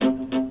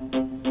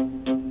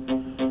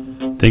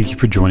Thank you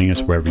for joining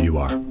us wherever you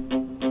are.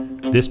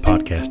 This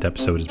podcast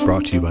episode is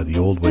brought to you by the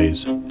Old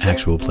Ways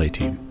Actual Play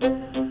team.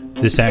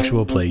 This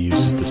actual play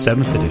uses the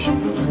 7th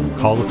edition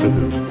Call of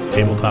Cthulhu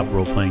tabletop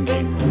role-playing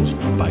game rules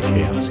by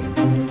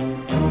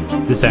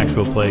Chaosium. This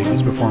actual play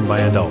is performed by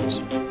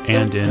adults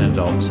and in an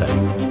adult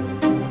setting.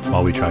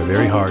 While we try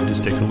very hard to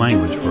stick to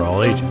language for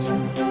all ages,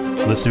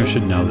 listeners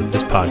should know that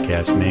this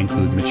podcast may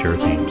include mature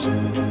themes.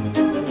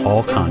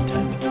 All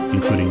content,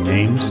 including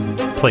names,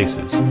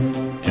 places,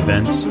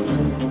 events,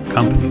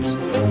 companies,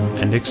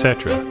 and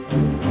etc.,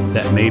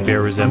 that may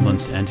bear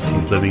resemblance to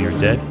entities living or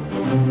dead,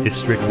 is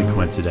strictly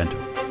coincidental.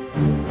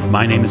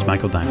 My name is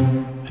Michael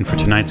Diamond, and for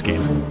tonight's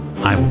game,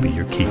 I will be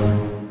your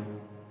keeper.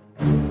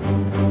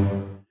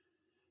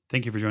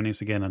 Thank you for joining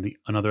us again on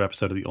another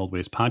episode of the Old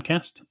Ways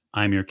podcast.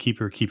 I'm your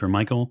Keeper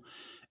Michael,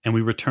 and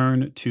we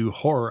return to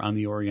horror on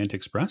the Orient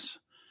Express.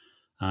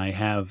 I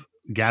have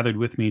gathered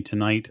with me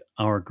tonight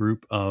our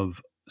group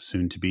of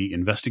soon-to-be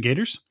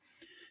investigators,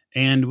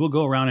 and we'll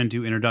go around and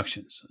do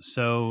introductions.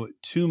 So,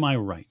 to my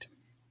right.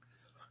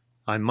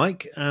 I'm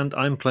Mike, and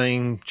I'm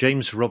playing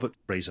James Robert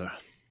Fraser.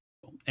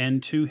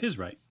 And to his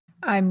right.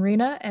 I'm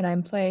Rena, and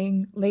I'm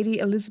playing Lady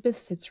Elizabeth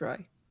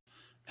Fitzroy.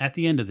 At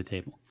the end of the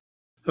table.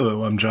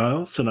 Hello, I'm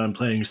Giles, and I'm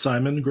playing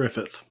Simon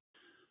Griffith.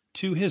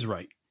 To his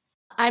right.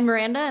 I'm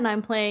Miranda, and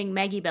I'm playing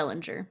Maggie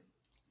Bellinger.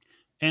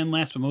 And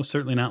last but most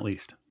certainly not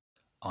least.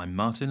 I'm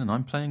Martin, and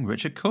I'm playing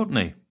Richard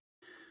Courtney.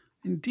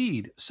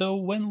 Indeed. So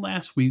when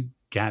last we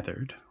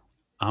gathered,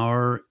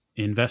 our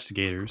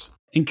investigators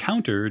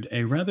encountered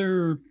a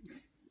rather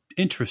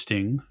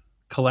interesting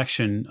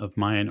collection of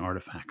Mayan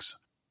artifacts.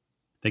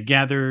 They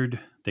gathered,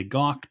 they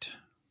gawked,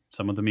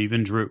 some of them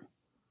even drew.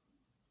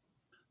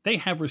 They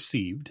have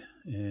received,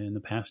 in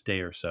the past day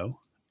or so,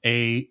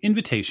 an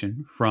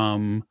invitation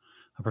from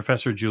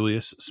Professor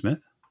Julius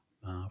Smith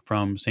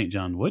from St.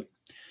 John Wood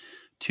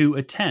to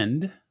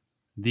attend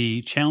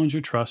the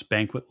Challenger Trust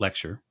Banquet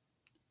Lecture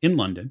in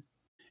London.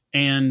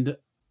 And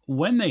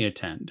when they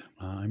attend,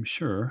 I'm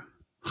sure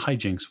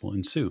hijinks will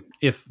ensue,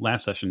 if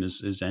last session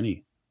is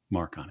any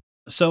mark on it.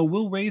 So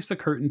we'll raise the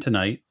curtain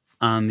tonight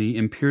on the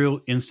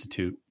Imperial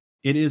Institute.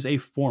 It is a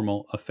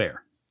formal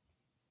affair.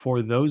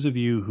 For those of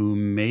you who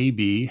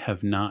maybe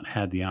have not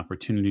had the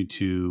opportunity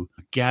to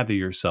gather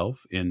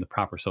yourself in the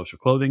proper social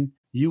clothing,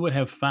 you would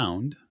have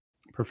found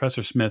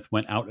Professor Smith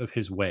went out of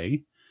his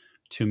way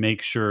to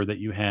make sure that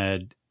you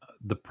had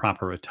the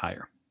proper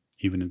attire,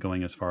 even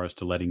going as far as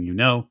to letting you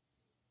know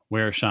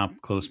where a shop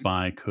close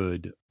by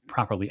could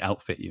properly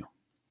outfit you.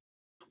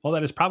 While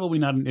that is probably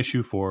not an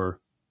issue for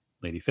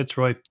Lady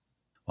Fitzroy,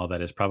 while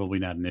that is probably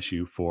not an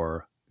issue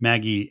for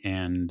Maggie,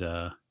 and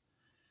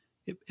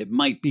it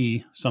might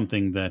be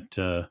something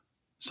that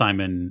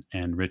Simon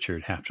and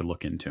Richard have to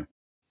look into.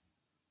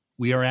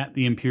 We are at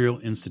the Imperial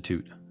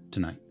Institute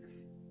tonight,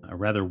 a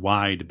rather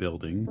wide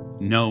building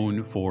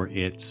known for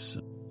its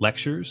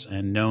lectures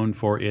and known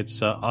for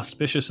its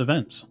auspicious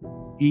events.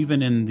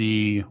 Even in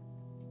the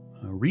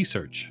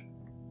research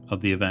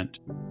of the event,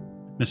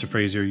 Mr.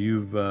 Fraser,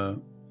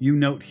 you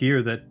note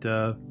here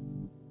that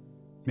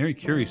Mary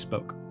Curie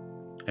spoke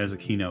as a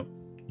keynote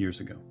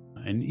years ago.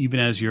 And even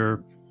as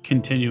you're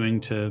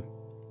continuing to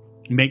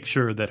make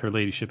sure that her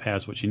ladyship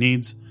has what she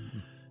needs,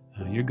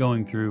 you're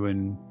going through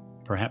and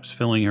perhaps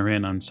filling her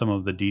in on some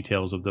of the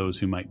details of those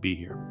who might be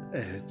here.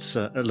 It's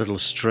a little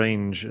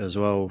strange as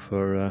well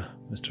for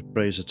Mr.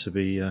 Fraser to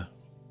be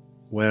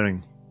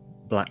wearing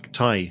black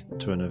tie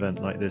to an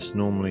event like this.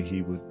 Normally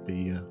he would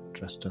be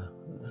dressed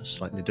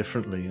slightly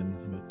differently,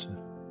 but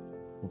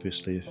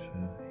obviously if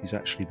he's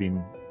actually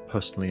been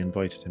personally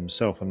invited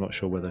himself, I'm not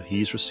sure whether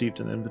he's received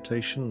an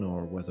invitation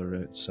or whether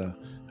it's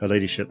her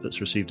ladyship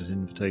that's received an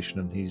invitation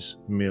and he's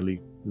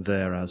merely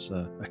there as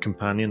a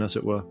companion, as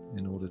it were,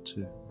 in order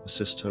to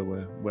assist her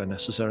where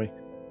necessary.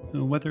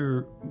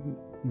 Whether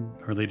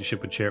her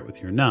ladyship would share it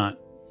with you or not,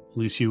 at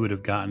least you would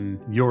have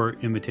gotten your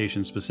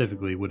invitation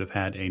specifically, would have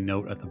had a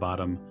note at the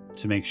bottom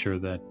to make sure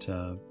that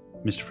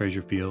Mr.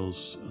 Fraser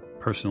feels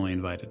personally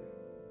invited.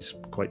 He's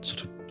quite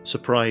sort of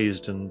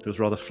surprised and was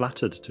rather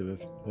flattered to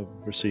have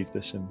received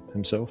this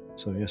himself.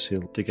 So yes,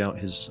 he'll dig out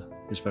his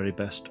very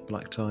best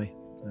black tie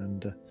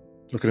and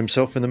look at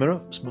himself in the mirror,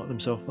 smarten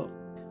himself up,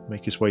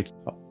 make his way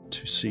up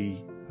to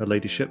see her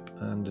ladyship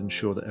and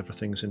ensure that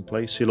everything's in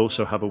place. He'll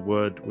also have a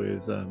word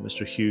with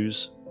Mr.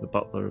 Hughes, the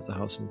butler of the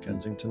house in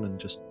Kensington, and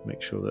just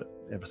make sure that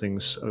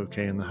everything's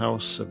okay in the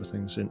house,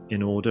 everything's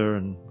in order,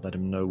 and let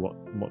him know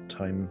what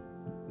time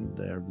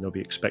they'll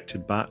be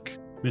expected back.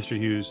 Mr.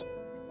 Hughes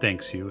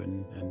thanks you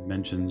and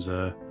mentions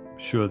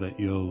sure that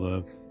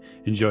you'll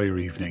enjoy your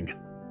evening.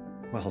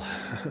 Well,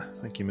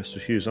 thank you,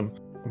 Mr. Hughes. I'm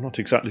not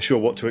exactly sure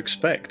what to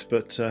expect,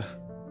 but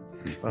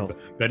well,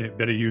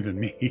 better you than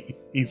me.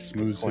 He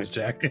smooths his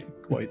jacket.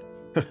 Quite.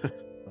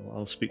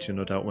 I'll speak to you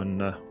no doubt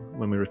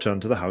when we return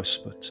to the house.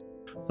 But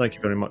thank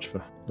you very much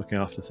for looking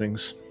after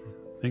things.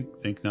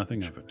 Think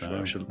nothing of it.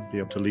 Sure, I should be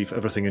able to leave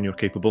everything in your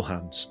capable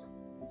hands.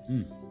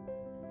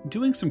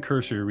 Doing some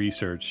cursory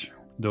research,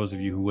 those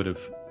of you who would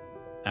have,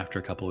 after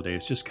a couple of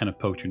days, just kind of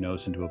poked your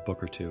nose into a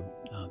book or two.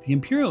 The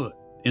Imperial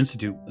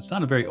institute, it's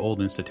not a very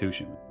old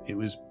institution. It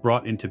was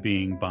brought into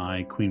being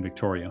by Queen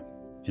Victoria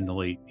in the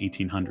late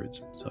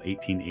 1800s, so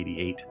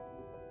 1888.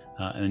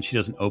 And then she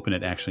doesn't open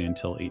it actually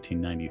until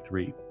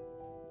 1893.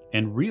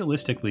 And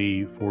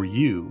realistically, for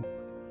you,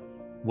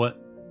 what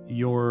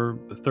your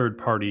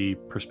third-party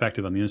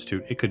perspective on the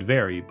Institute, it could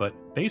vary, but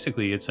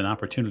basically it's an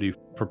opportunity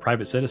for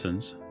private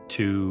citizens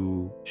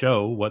to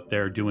show what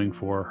they're doing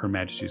for Her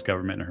Majesty's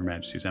government and Her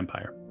Majesty's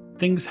empire.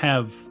 Things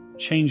have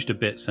changed a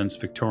bit since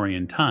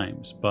Victorian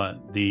times,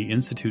 but the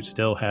Institute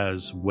still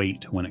has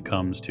weight when it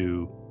comes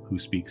to who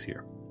speaks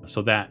here.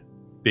 So that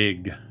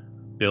big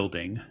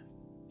building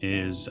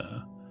is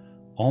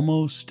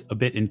almost a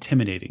bit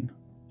intimidating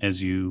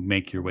as you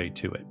make your way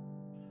to it.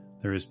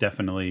 There is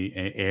definitely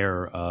an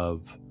air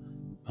of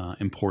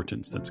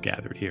importance that's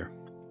gathered here.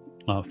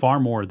 Far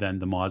more than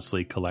the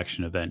Maudsley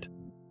Collection event.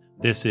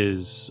 This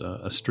is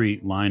a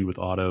street lined with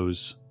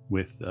autos,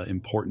 with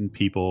important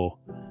people.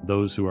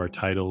 Those who are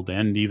titled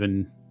and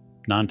even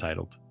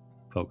non-titled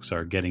folks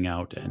are getting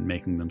out and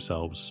making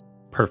themselves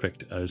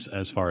perfect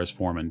as far as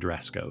form and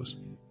dress goes.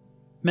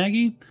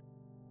 Maggie,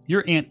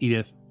 your Aunt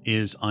Edith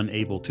is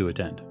unable to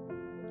attend.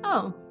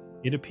 Oh.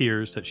 It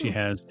appears that she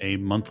has a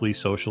monthly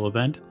social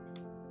event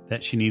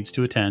that she needs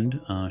to attend.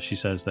 She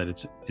says that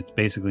it's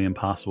basically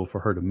impossible for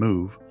her to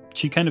move.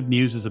 She kind of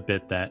muses a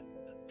bit that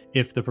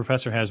if the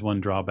professor has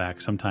one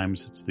drawback,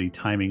 sometimes it's the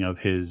timing of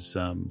his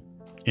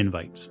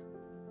invites.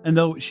 And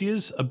though she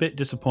is a bit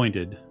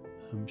disappointed,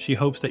 she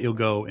hopes that you'll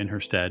go in her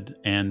stead,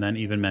 and then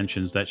even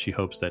mentions that she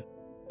hopes that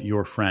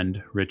your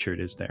friend Richard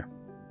is there.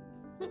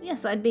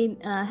 Yes, I'd be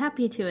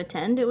happy to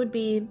attend. It would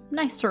be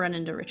nice to run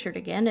into Richard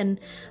again, and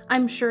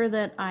I'm sure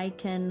that I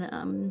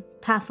can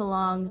pass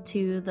along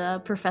to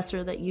the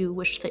professor that you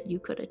wish that you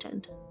could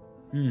attend.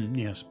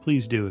 Yes,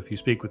 please do if you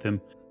speak with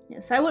him.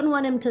 Yes, I wouldn't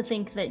want him to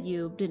think that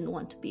you didn't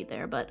want to be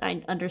there, but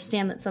I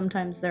understand that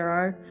sometimes there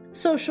are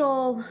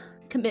social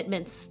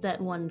commitments that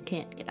one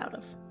can't get out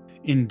of.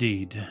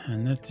 Indeed,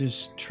 and that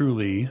is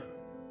truly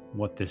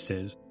what this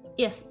is.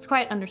 Yes, it's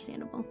quite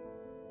understandable.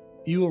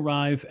 You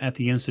arrive at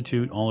the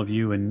Institute, all of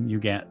you, and you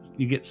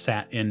get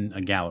sat in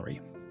a gallery.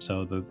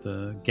 So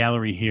the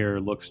gallery here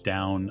looks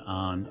down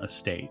on a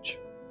stage.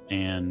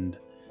 And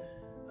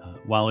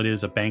while it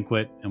is a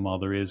banquet, and while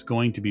there is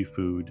going to be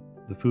food,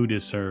 the food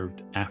is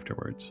served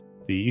afterwards.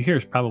 You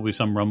hear probably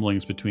some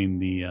rumblings between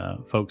the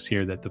folks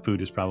here that the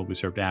food is probably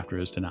served after,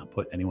 is to not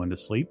put anyone to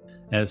sleep,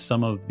 as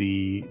some of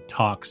the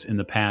talks in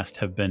the past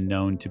have been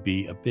known to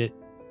be a bit,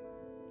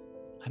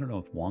 I don't know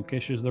if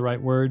wonkish is the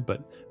right word,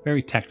 but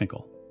very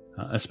technical.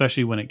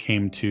 Especially when it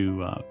came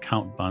to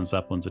Count von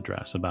Zeppelin's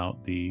address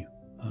about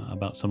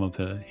some of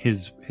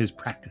his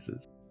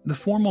practices. The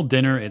formal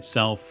dinner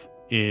itself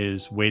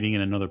is waiting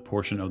in another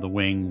portion of the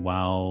wing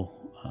while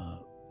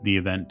the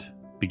event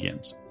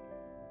begins.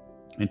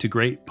 And to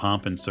great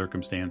pomp and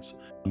circumstance,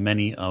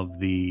 many of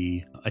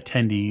the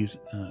attendees,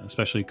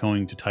 especially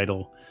going to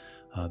title,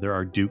 there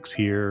are dukes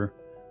here.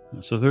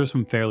 So there's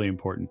some fairly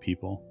important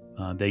people.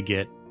 They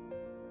get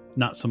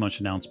not so much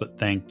announced, but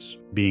thanked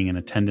being in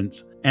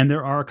attendance. And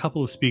there are a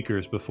couple of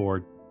speakers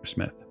before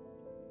Smith.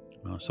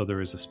 So there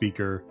is a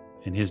speaker,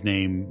 and his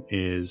name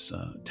is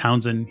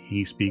Townsend.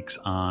 He speaks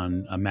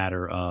on a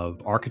matter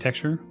of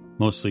architecture,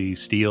 mostly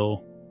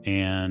steel,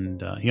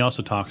 and he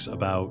also talks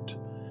about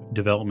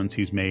developments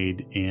he's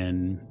made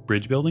in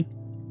bridge building.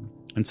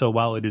 And so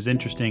while it is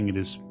interesting, it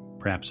is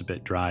perhaps a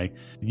bit dry.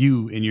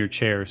 You in your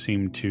chair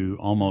seem to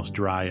almost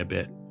dry a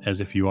bit, as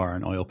if you are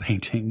an oil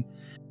painting.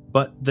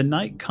 But the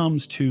night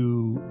comes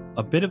to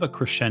a bit of a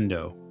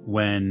crescendo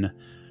when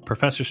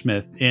Professor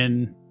Smith,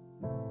 in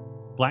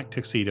black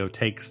tuxedo,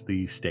 takes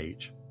the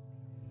stage.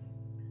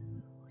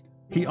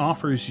 He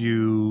offers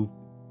you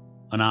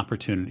an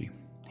opportunity,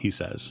 he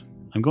says.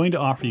 I'm going to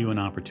offer you an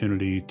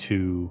opportunity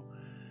to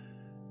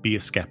be a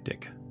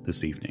skeptic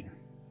this evening.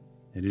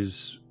 It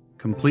is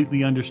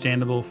completely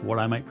understandable for what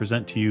I might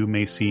present to you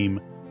may seem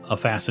a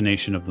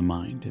fascination of the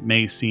mind. It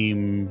may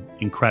seem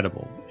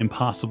incredible,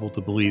 impossible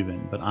to believe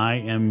in, but I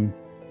am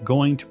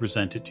going to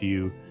present it to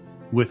you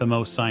with a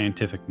most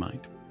scientific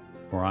mind.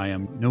 For I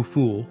am no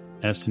fool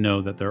as to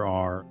know that there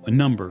are a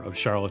number of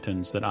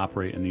charlatans that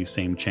operate in these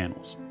same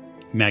channels.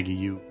 Maggie,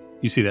 you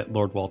see that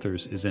Lord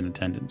Walters is in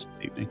attendance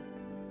this evening.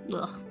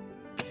 Ugh.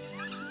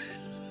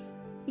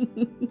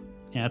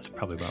 Yeah, that's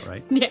probably about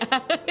right. Yeah,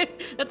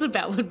 that's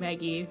about what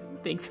Maggie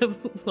thinks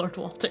of Lord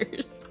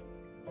Walters.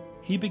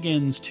 He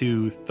begins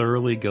to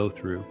thoroughly go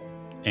through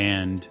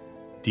and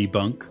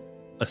debunk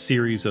a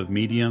series of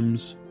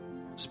mediums,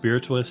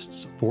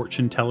 spiritualists,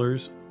 fortune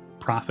tellers,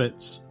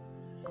 prophets,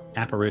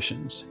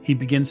 apparitions. He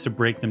begins to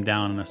break them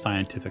down on a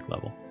scientific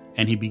level,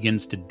 and he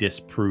begins to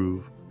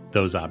disprove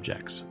those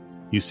objects.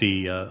 You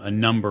see a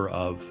number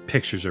of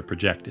pictures are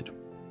projected.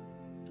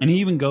 And he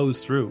even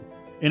goes through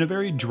in a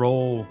very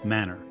droll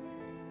manner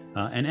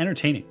and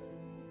entertaining.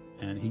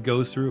 And he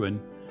goes through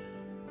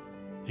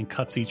and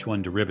cuts each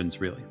one to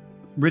ribbons, really.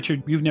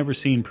 Richard, you've never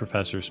seen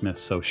Professor Smith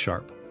so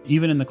sharp.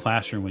 Even in the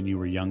classroom when you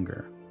were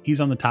younger, he's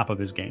on the top of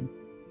his game.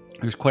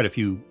 There's quite a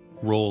few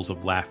rolls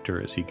of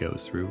laughter as he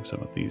goes through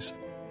some of these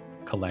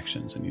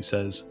collections. And he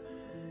says,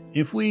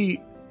 if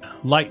we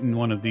lighten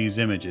one of these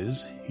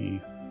images,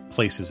 he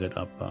places it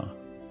up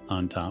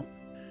on top.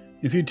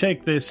 If you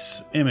take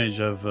this image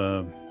of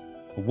a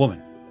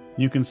woman,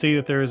 you can see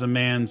that there is a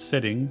man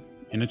sitting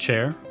in a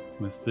chair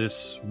with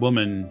this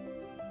woman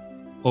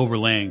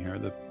overlaying her.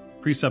 The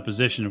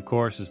presupposition, of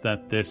course, is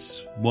that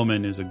this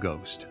woman is a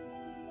ghost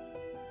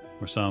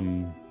or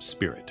some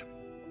spirit.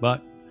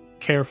 But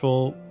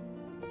careful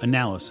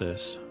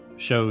analysis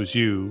shows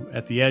you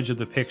at the edge of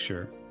the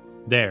picture,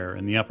 there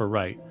in the upper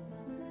right,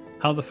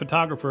 how the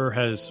photographer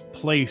has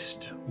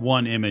placed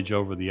one image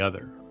over the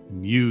other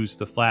and used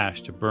the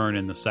flash to burn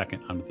in the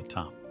second onto the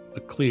top.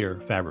 A clear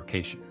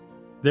fabrication.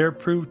 There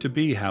proved to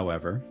be,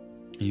 however,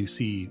 you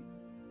see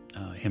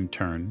him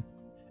turn,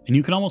 and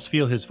you can almost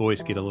feel his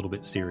voice get a little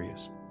bit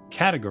serious.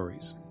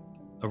 Categories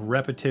of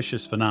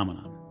repetitious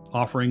phenomenon,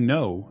 offering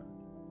no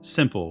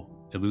simple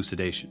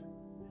elucidation.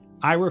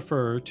 I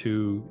refer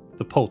to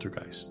the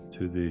poltergeist,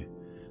 to the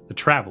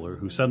traveler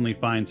who suddenly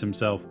finds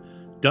himself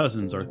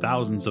dozens or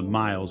thousands of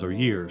miles or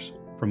years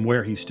from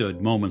where he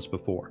stood moments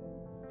before,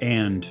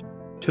 and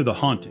to the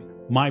haunting.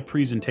 My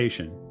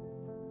presentation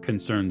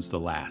concerns the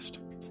last.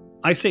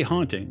 I say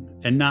haunting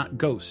and not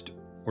ghost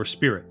or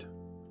spirit,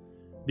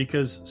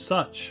 because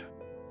such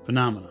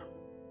phenomena,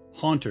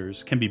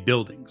 haunters, can be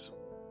buildings,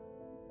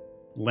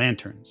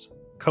 lanterns,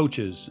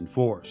 coaches and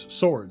fours,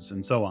 swords,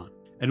 and so on,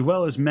 as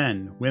well as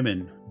men,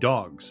 women,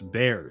 dogs,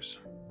 bears,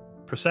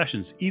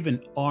 processions,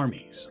 even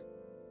armies.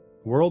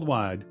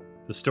 Worldwide,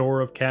 the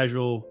store of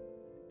casual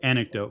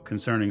anecdote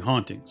concerning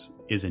hauntings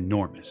is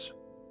enormous.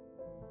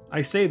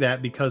 I say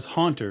that because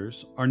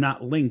haunters are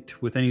not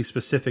linked with any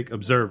specific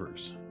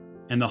observers,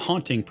 and the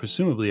haunting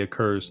presumably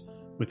occurs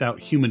without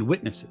human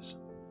witnesses,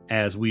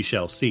 as we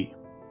shall see.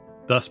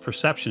 Thus,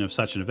 perception of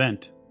such an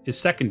event is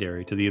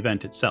secondary to the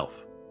event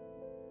itself.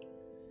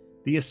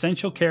 The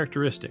essential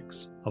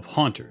characteristics of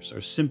haunters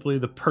are simply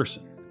the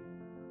person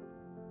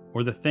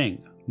or the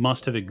thing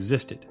must have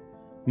existed,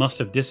 must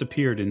have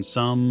disappeared in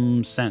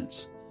some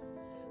sense,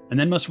 and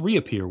then must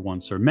reappear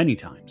once or many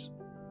times.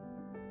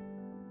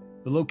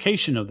 The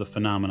location of the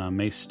phenomena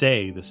may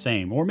stay the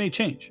same or may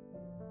change.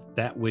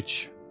 That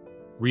which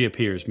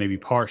reappears may be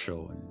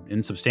partial and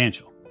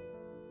insubstantial,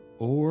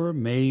 or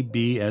may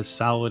be as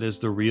solid as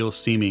the real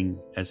seeming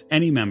as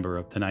any member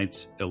of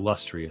tonight's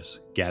illustrious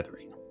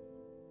gathering.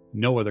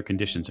 No other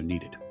conditions are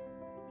needed.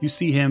 You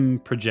see him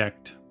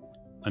project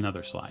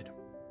another slide.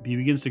 He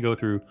begins to go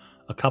through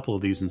a couple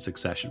of these in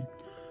succession.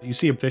 You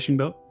see a fishing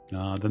boat,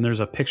 then there's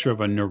a picture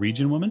of a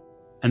Norwegian woman,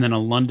 and then a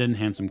London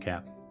hansom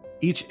cab.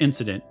 Each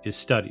incident is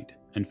studied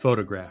and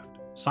photographed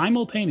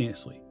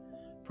simultaneously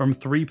from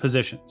 3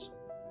 positions,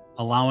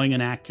 allowing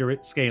an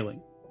accurate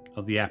scaling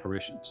of the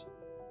apparitions.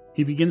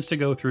 He begins to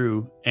go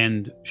through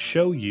and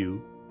show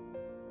you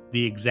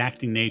the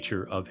exacting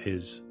nature of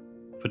his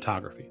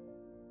photography.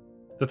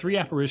 The 3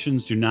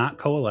 apparitions do not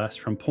coalesce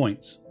from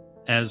points,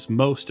 as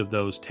most of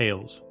those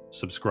tales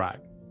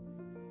subscribe,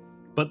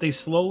 but they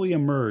slowly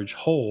emerge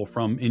whole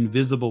from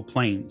invisible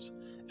planes,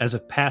 as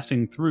if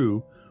passing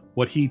through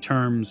what he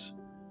terms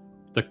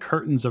the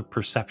curtains of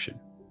perception.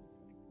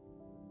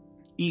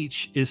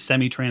 Each is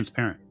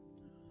semi-transparent.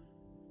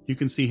 You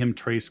can see him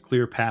trace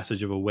clear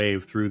passage of a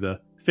wave through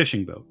the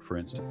fishing boat, for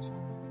instance,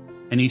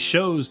 and he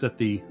shows that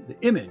the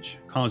image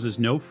causes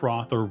no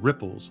froth or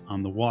ripples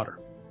on the water.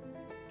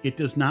 It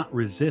does not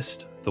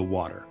resist the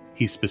water,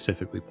 he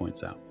specifically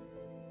points out.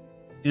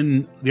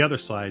 In the other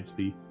slides,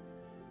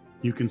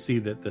 you can see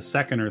that the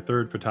second or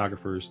third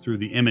photographers through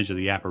the image of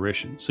the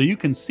apparition. So you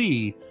can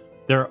see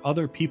there are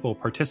other people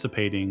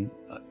participating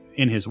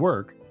in his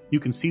work. You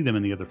can see them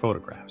in the other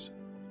photographs.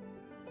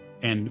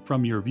 And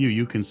from your view,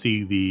 you can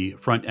see the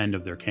front end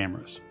of their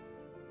cameras.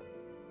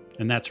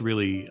 And that's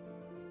really,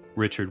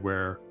 Richard,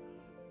 where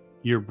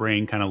your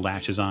brain kind of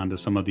latches on to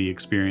some of the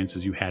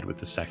experiences you had with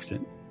the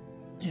sextant.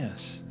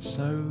 Yes,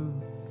 so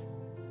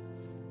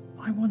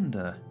I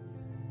wonder,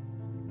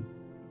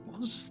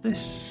 was this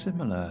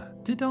similar?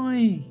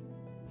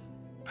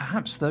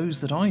 Perhaps those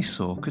that I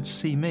saw could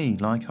see me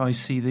like I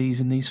see these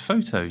in these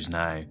photos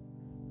now.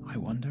 I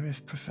wonder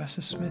if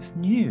Professor Smith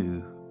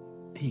knew.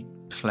 He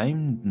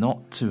claimed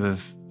not to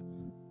have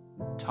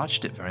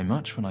touched it very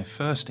much when I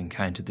first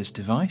encountered this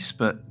device,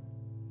 but,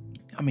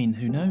 I mean,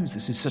 who knows?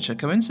 This is such a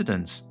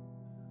coincidence.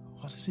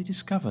 What has he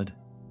discovered?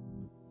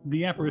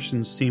 The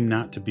apparitions seem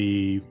not to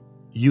be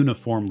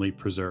uniformly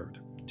preserved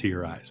to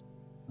your eyes.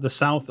 The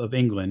south of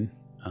England,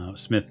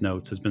 Smith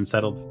notes, has been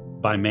settled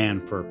by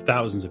man for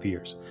thousands of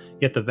years,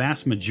 yet the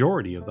vast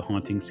majority of the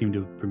hauntings seem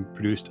to have been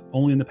produced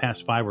only in the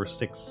past 5 or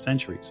 6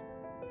 centuries.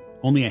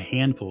 Only a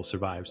handful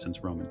survived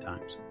since Roman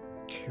times.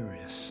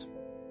 Curious.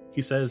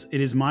 He says, "It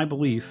is my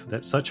belief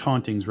that such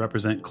hauntings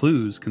represent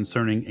clues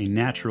concerning a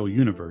natural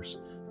universe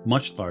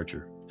much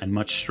larger and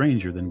much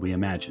stranger than we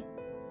imagine.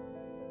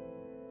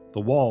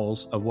 The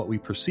walls of what we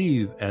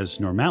perceive as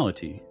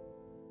normality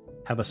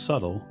have a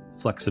subtle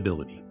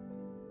flexibility.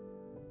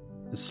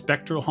 The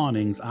spectral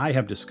hauntings I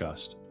have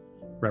discussed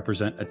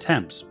represent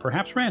attempts,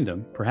 perhaps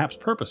random, perhaps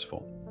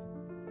purposeful,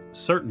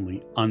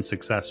 certainly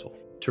unsuccessful,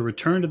 to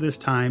return to this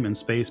time and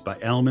space by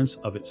elements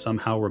of it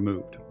somehow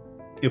removed.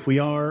 If we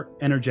are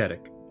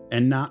energetic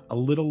and not a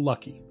little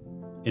lucky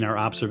in our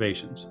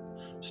observations,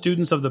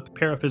 students of the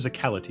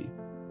paraphysicality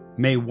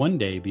may one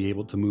day be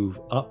able to move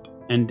up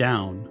and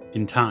down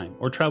in time,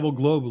 or travel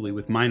globally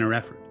with minor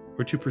effort,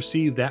 or to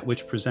perceive that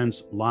which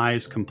presents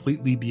lies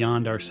completely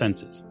beyond our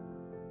senses.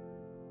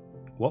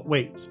 What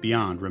waits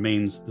beyond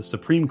remains the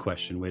supreme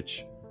question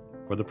which,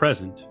 for the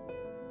present,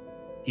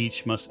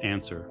 each must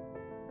answer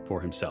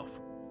for himself.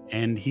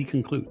 And he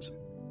concludes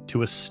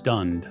to a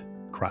stunned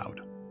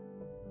crowd.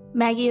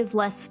 Maggie is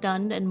less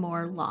stunned and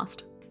more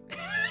lost.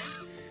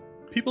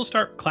 People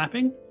start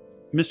clapping.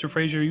 Mr.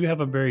 Fraser, you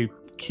have a very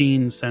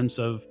keen sense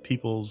of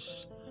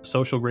people's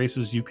social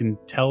graces. You can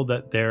tell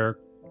that they're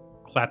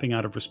clapping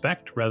out of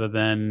respect rather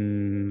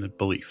than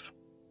belief.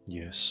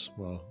 Yes,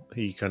 well,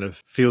 he kind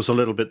of feels a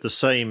little bit the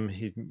same.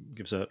 He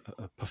gives a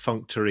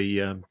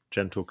perfunctory,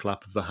 gentle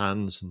clap of the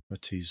hands,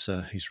 but he's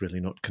really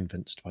not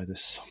convinced by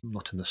this,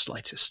 not in the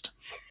slightest.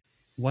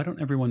 Why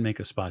don't everyone make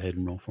a spot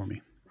hidden roll for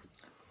me?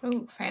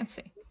 Oh,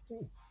 fancy.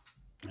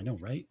 I know,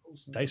 right?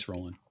 Dice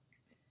rolling.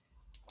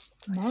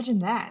 Imagine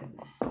that.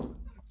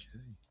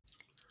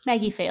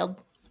 Maggie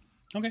failed.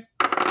 Okay.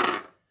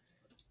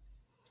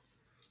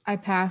 I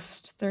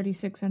passed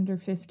 36 under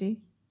 50.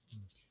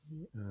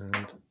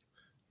 And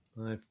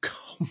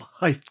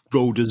I've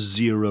rolled a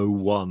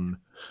 0-1.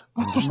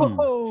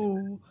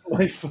 Oh,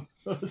 My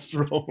first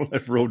roll,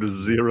 I've rolled a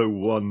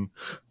 0-1.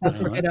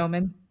 that's a good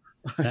omen.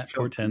 That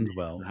portends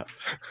well.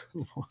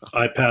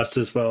 I passed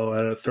as well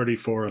at a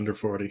 34 under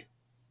 40.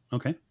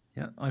 Okay.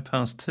 Yeah, I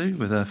passed 2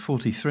 with a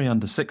 43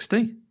 under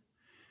 60.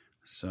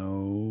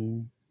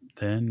 So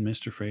then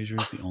Mr. Fraser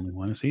is the only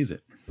one who sees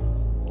it.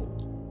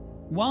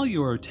 While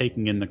you're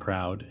taking in the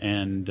crowd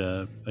and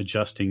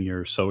adjusting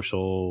your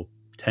social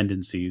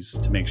tendencies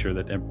to make sure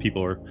that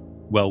people are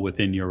well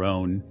within your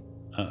own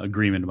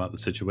agreement about the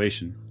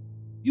situation,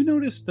 you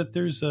notice that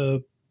there's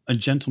a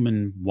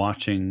gentleman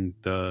watching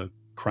the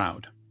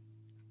crowd,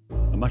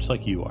 much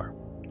like you are.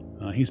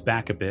 He's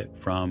back a bit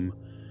from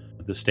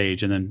the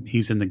stage, and then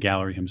he's in the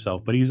gallery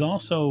himself, but he's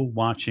also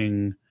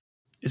watching.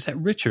 Is that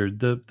Richard,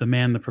 the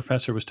man the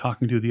professor was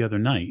talking to the other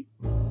night?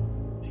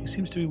 He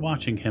seems to be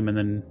watching him and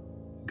then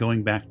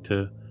going back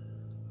to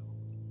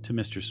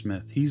Mr.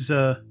 Smith. He's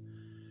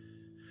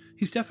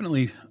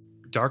definitely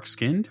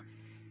dark-skinned,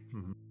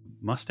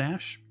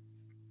 mustache.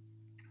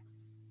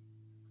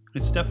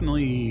 It's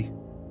definitely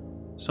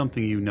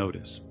something you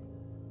notice.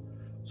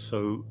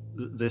 So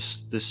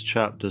this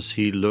chap, does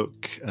he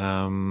look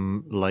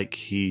like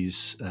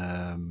he's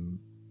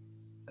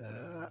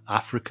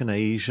African,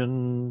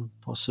 Asian,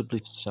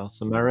 possibly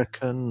South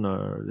American,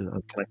 or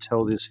can I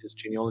tell his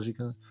genealogy?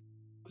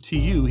 To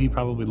you, he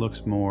probably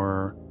looks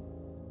more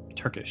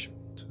Turkish.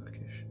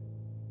 Turkish.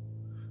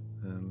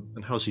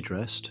 And how's he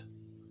dressed?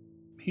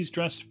 He's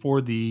dressed for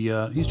the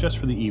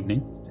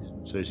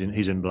evening. So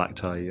he's in black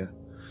tie, yeah.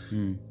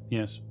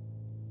 Yes.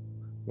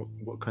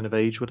 What kind of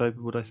age would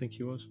I think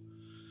he was?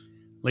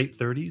 Late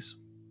 30s.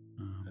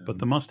 But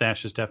the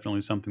mustache is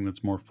definitely something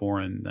that's more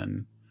foreign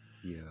than.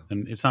 Yeah.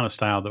 And it's not a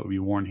style that would be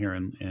worn here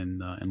in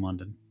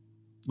London,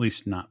 at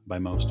least not by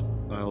most.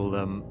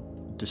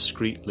 I'll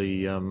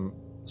discreetly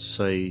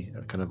say,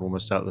 kind of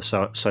almost out the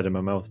side of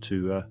my mouth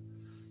to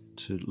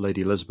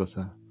Lady Elizabeth,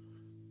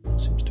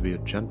 seems to be a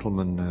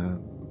gentleman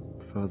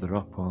further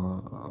up,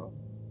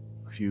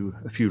 a few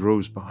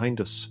rows behind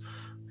us,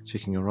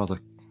 taking a rather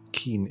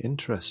keen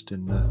interest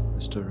in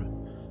Mr.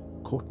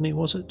 Courtney,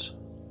 was it?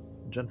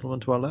 Gentleman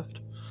to our left?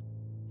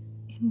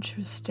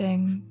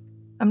 Interesting.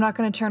 I'm not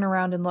going to turn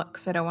around and look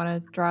because I don't want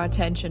to draw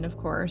attention, of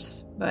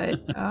course. But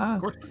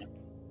Of course.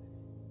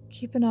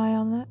 keep an eye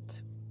on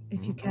that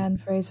if you can,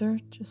 Fraser.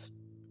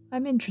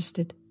 I'm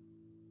interested.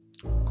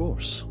 Of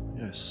course,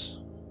 yes.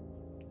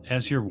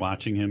 As you're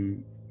watching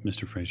him,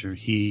 Mr. Fraser,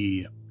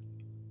 he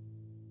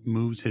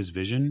moves his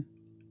vision,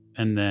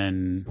 and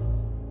then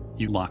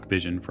you lock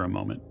vision for a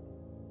moment.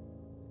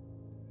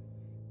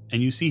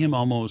 And you see him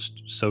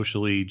almost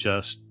socially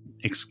just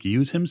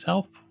excuse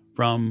himself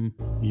from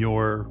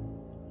your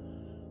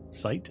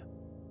sight.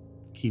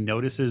 He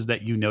notices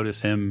that you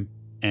notice him,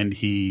 and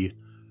he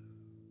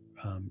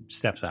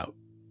steps out.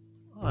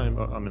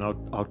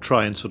 I'll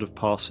try and sort of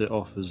pass it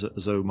off as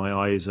though my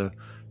eyes are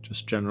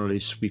just generally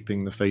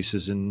sweeping the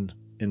faces in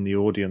the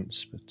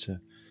audience, but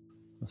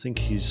I think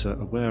he's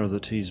aware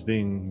that he's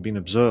being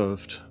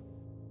observed.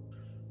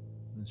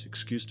 He's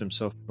excused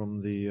himself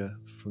from the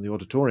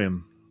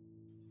auditorium.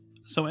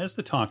 So as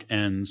the talk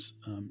ends,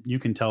 you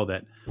can tell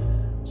that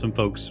some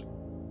folks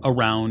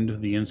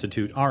around the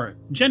Institute are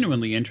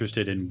genuinely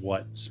interested in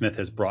what Smith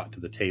has brought to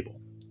the table.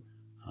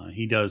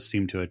 He does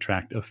seem to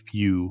attract a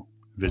few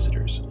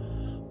visitors,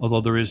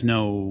 although there is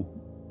no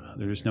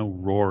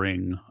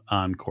roaring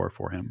encore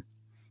for him.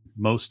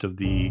 Most of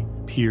the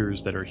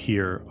peers that are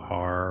here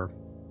are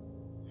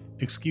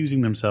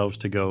excusing themselves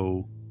to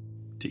go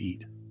to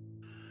eat,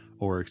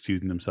 or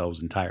excusing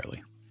themselves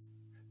entirely.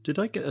 Did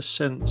I get a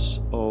sense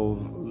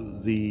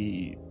of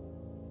the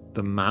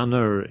the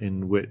manner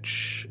in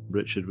which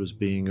Richard was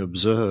being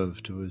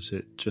observed? Was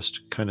it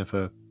just kind of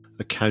a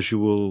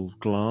casual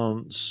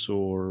glance,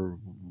 or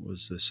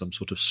was there some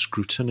sort of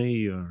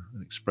scrutiny or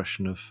an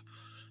expression of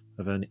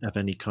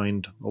any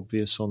kind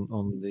obvious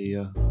on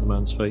the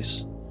man's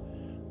face?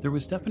 There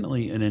was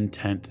definitely an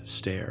intent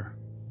stare.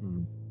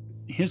 Hmm.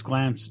 His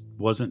glance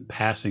wasn't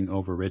passing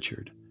over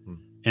Richard, Hmm.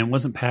 and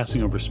wasn't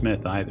passing over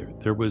Smith either.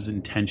 There was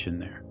intention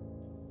there.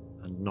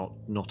 And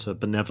not a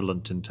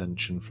benevolent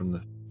intention from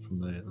the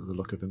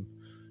look of him.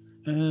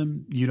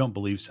 You don't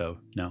believe so,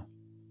 no.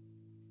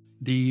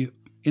 The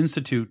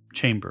Institute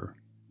chamber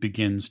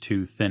begins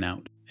to thin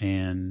out,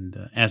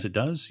 and as it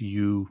does,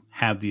 you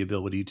have the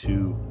ability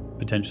to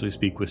potentially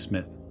speak with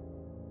Smith.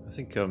 I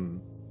think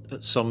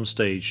at some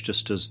stage,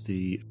 just as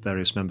the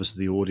various members of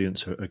the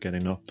audience are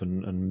getting up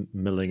and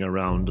milling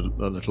around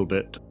a little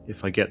bit,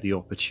 if I get the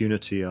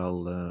opportunity,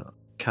 I'll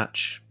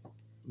catch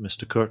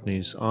Mr.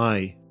 Courtney's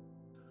eye.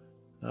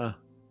 I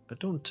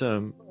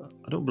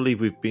don't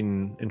believe we've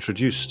been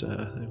introduced.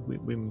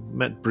 We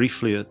met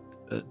briefly at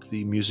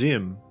the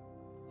museum.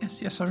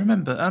 Yes, I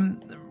remember.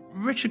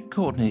 Richard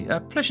Courtney,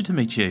 pleasure to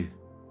meet you.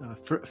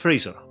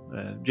 Fraser,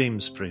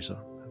 James Fraser.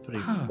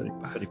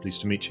 Very pleased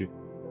to meet you.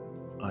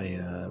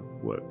 I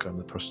work. I'm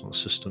the personal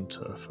assistant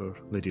for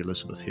Lady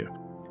Elizabeth here.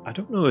 I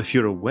don't know if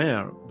you're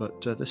aware,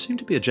 but there seemed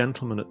to be a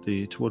gentleman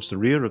towards the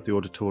rear of the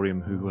auditorium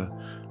who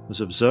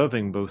was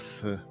observing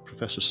both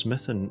Professor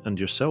Smith and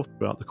yourself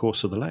throughout the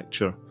course of the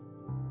lecture.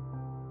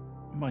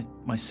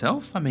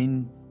 Myself? I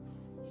mean...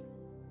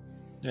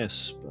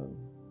 Yes,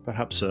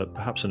 perhaps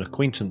an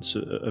acquaintance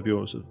of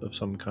yours of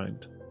some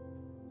kind.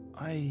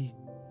 I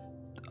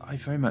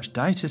very much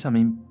doubt it. I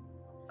mean,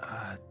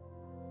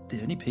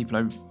 the only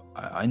people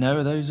I know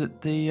are those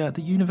at the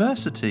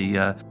university,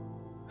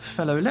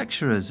 fellow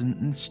lecturers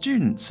and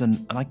students,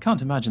 and I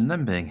can't imagine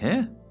them being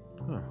here.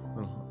 Oh,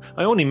 well,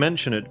 I only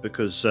mention it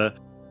because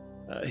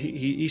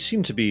he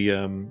seemed to be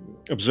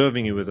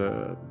observing you with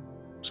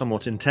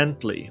somewhat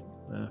intently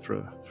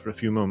for a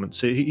few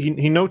moments.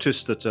 He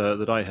noticed that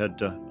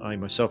I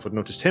myself had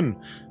noticed him,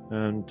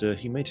 and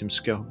he made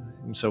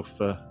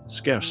himself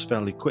scarce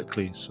fairly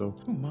quickly. So,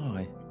 oh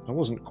my! I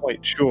wasn't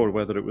quite sure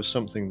whether it was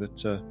something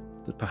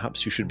that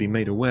perhaps you should be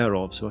made aware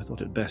of. So I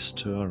thought it best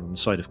to err on the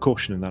side of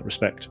caution in that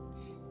respect.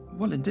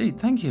 Well, indeed,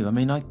 thank you. I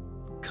mean, I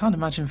can't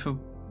imagine for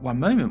one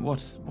moment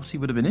what he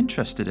would have been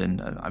interested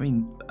in. I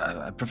mean,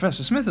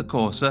 Professor Smith, of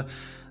course, a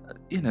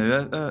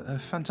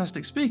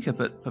fantastic speaker,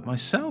 but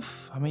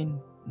myself, I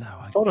mean, no.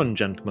 Foreign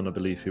gentleman, I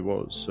believe he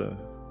was.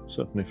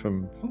 Certainly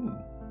from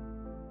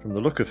the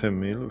look of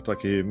him, he looked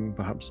like he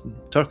perhaps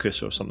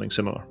Turkish or something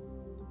similar.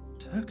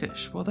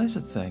 Turkish? Well, there's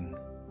a thing.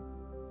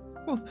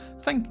 Well,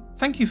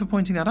 thank you for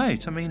pointing that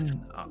out. I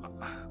mean,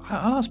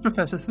 I'll ask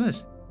Professor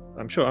Smith.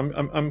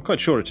 I'm quite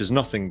sure it is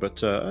nothing,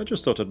 but I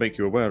just thought I'd make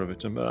you aware of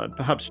it.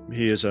 Perhaps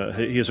he is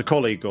a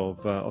colleague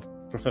of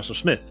Professor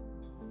Smith.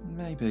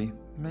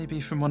 Maybe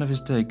from one of his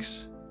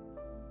digs.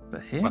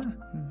 But here, well,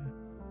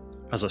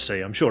 as I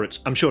say, I'm sure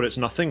it's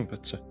nothing.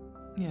 But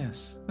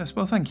yes.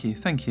 Well, thank you.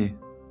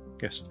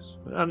 Yes,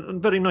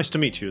 and very nice to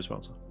meet you as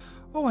well, sir.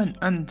 Oh,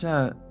 and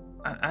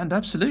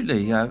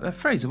absolutely,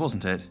 Fraser,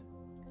 wasn't it?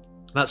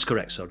 That's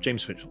correct, sir.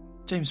 James Fraser.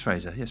 James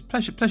Fraser. Yes,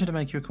 pleasure to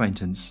make your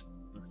acquaintance.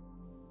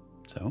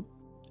 So,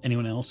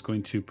 anyone else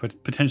going to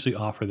potentially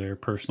offer their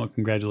personal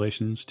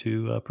congratulations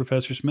to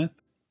Professor Smith?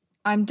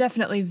 I'm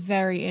definitely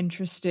very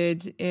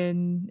interested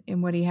in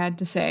what he had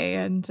to say,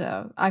 and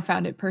I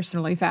found it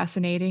personally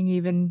fascinating,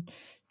 even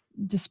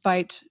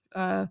despite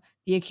the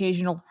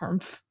occasional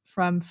harumph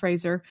from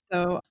Fraser.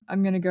 So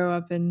I'm going to go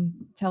up and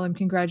tell him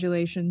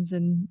congratulations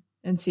and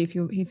see if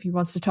he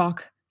wants to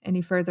talk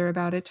any further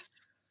about it.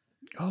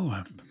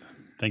 Oh,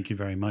 thank you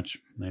very much,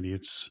 lady.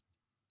 It's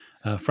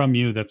from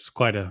you. That's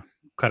quite a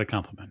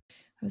compliment.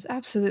 It was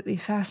absolutely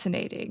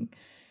fascinating.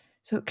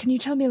 So, can you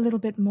tell me a little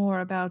bit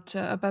more about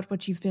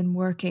what you've been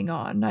working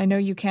on? I know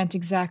you can't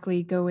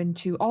exactly go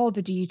into all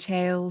the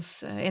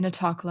details in a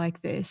talk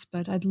like this,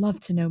 but I'd love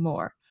to know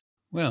more.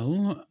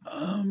 Well,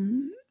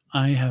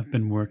 I have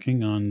been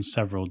working on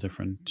several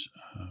different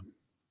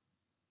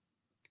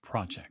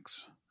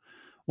projects.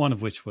 One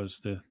of which was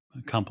the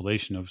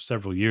compilation of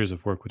several years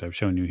of work, which I've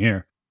shown you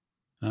here.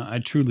 I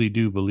truly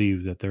do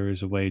believe that there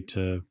is a way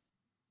to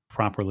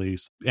properly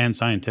and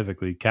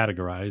scientifically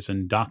categorize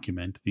and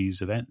document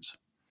these events.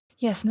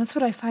 Yes, and that's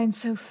what I find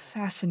so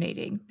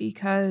fascinating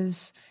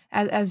because,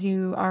 as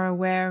you are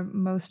aware,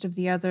 most of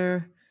the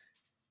other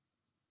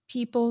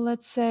people,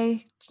 let's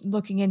say,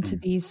 looking into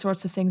these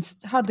sorts of things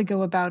hardly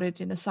go about it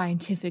in a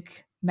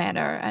scientific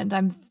manner. And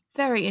I'm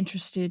very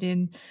interested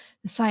in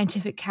the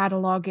scientific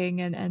cataloging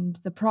and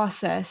the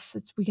process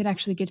that we can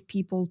actually get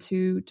people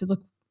to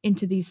look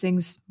into these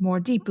things more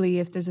deeply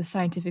if there's a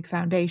scientific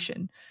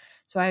foundation.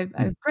 So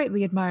I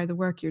greatly admire the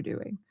work you're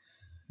doing.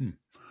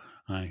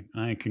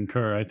 I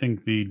concur. I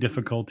think the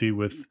difficulty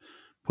with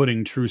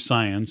putting true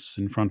science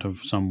in front of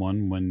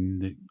someone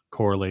when it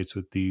correlates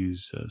with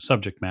these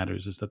subject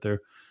matters is that they're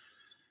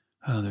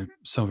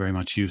so very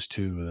much used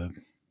to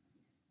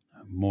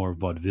more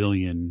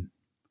vaudevillian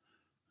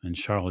and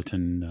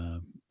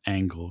charlatan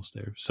angles.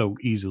 They're so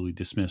easily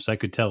dismissed. I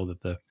could tell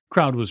that the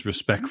crowd was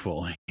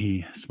respectful.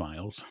 He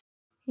smiles.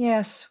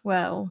 Yes,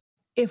 well,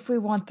 if we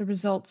want the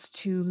results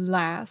to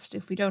last,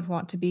 if we don't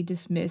want to be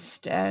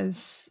dismissed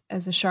as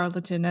a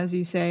charlatan, as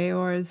you say,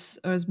 or as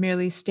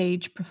merely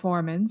stage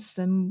performance,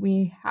 then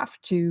we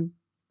have to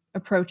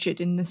approach it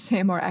in the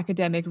same more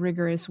academic,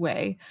 rigorous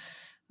way.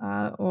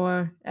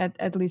 Or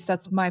at least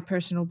that's my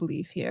personal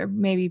belief here.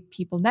 Maybe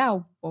people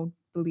now won't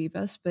believe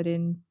us, but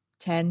in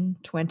 10,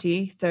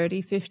 20,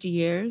 30, 50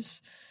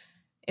 years,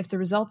 if the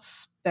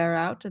results bear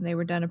out and they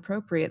were done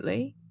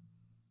appropriately,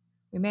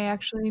 we may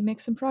actually make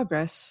some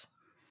progress.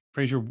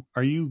 Fraser,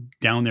 are you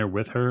down there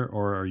with her,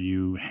 or are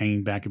you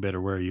hanging back a bit,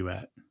 or where are you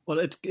at? Well,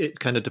 it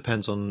kind of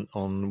depends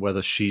on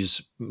whether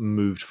she's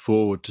moved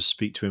forward to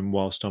speak to him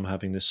whilst I'm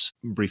having this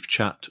brief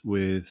chat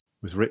with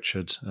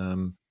Richard.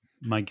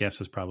 My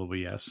guess is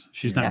probably yes.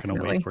 She's not going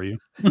to wait for you.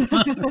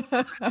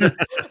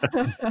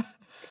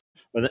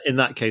 In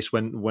that case,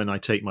 when I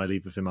take my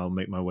leave of him, I'll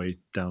make my way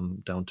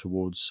down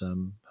towards her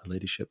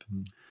ladyship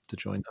and to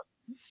join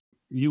her.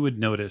 You would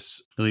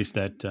notice, at least,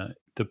 that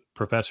the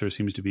professor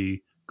seems to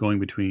be going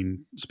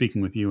between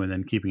speaking with you and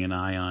then keeping an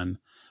eye on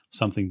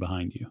something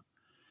behind you.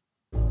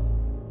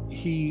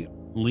 He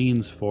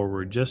leans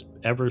forward just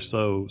ever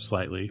so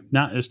slightly,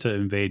 not as to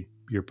invade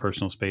your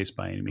personal space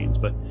by any means,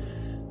 but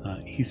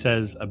he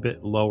says, a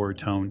bit lower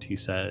toned, he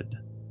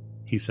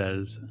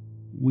says,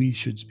 "We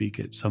should speak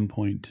at some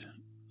point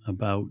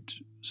about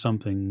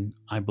something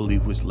I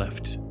believe was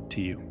left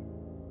to you."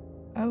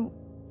 Oh,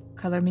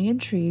 color me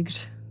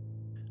intrigued.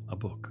 A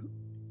book.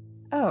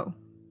 Oh,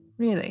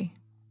 really?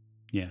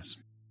 Yes.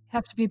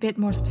 Have to be a bit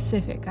more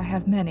specific. I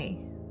have many.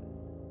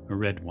 A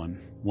red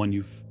one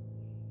you've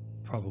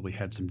probably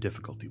had some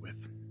difficulty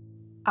with.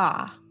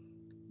 Ah,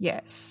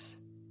 yes.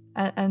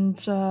 And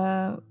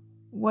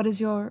what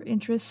is your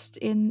interest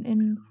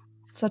in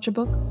such a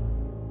book?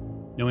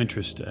 No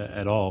interest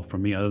at all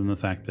from me, other than the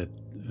fact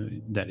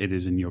that it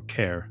is in your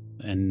care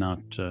and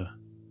not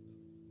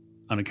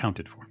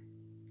unaccounted for.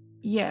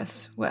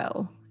 Yes,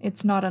 well,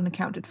 it's not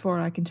unaccounted for,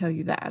 I can tell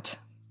you that.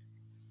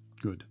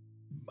 Good.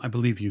 I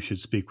believe you should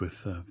speak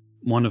with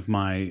one of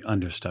my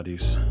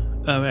understudies.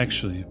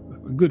 Actually,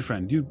 a good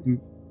friend. You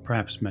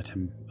perhaps met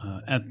him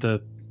at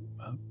the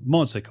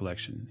Maudsley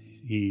collection.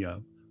 He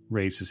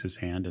raises his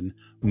hand and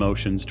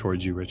motions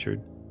towards you,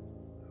 Richard.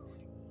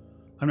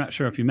 I'm not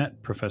sure if you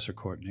met Professor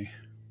Courtney.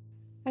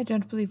 I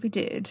don't believe we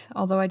did,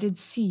 although I did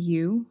see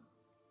you.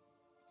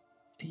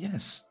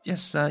 Yes.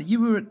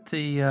 You were at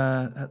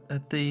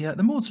the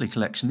Maudsley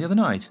collection the other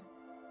night.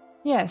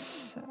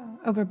 Yes,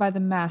 over by the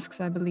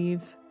masks, I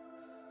believe.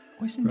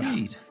 Oh, yes,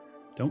 indeed.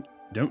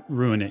 Don't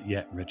ruin it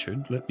yet,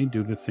 Richard. Let me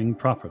do the thing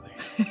properly.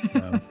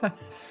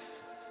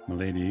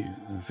 Milady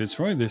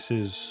Fitzroy, this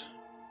is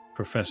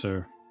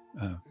Professor...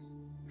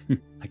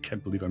 I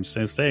can't believe I'm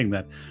saying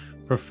that.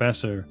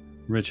 Professor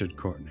Richard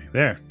Courtney.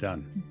 There,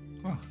 done.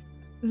 Oh.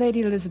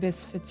 Lady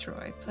Elizabeth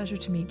Fitzroy, pleasure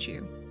to meet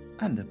you.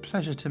 And a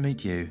pleasure to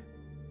meet you.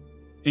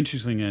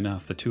 Interestingly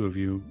enough, the two of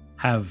you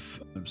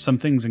have some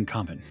things in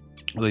common,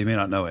 although you may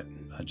not know it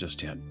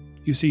just yet.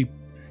 You see,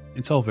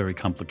 it's all very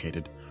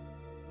complicated.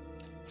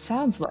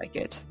 Sounds like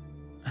it.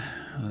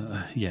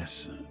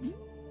 Yes.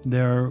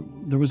 There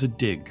was a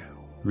dig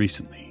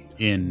recently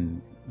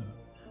in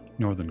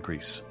northern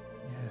Greece.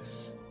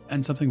 Yes.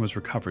 And something was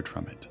recovered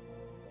from it.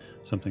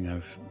 Something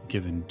I've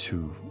given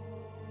to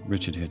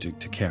Richard here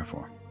to care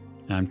for.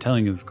 And I'm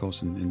telling you, of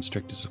course, in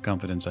strictest of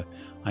confidence,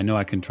 I know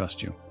I can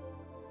trust you.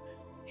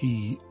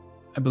 He,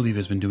 I believe,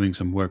 has been doing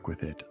some work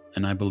with it.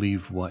 And I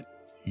believe what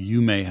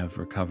you may have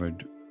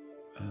recovered,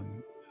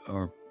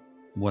 or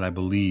what I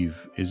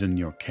believe is in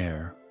your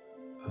care,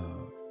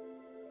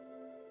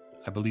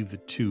 I believe the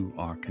two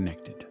are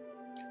connected.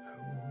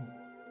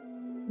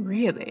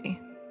 Really?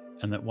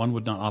 And that one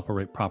would not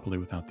operate properly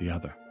without the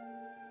other.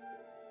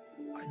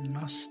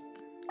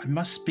 I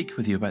must speak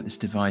with you about this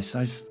device.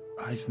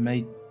 I've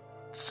made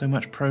so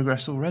much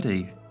progress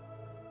already.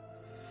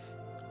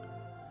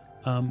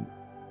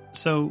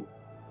 So,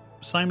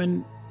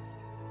 Simon,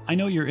 I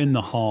know you're in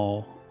the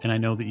hall, and I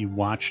know that you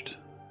watched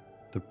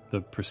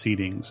the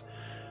proceedings.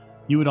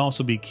 You would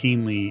also be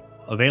keenly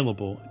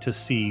available to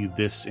see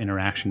this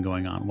interaction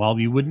going on. While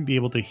you wouldn't be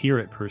able to hear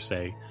it per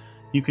se,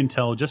 you can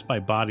tell just by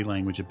body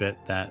language a bit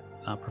that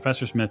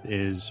Professor Smith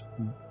is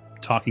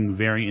talking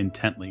very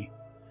intently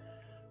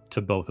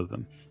to both of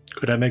them.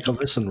 Could I make a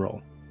listen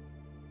roll?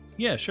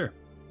 Yeah, sure.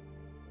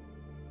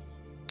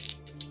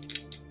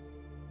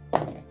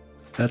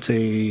 That's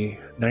a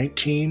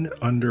 19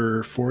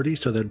 under 40,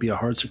 so that'd be a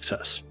hard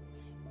success.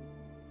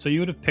 So you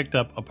would have picked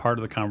up a part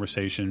of the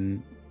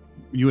conversation.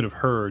 You would have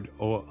heard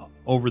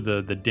over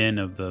the din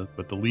of the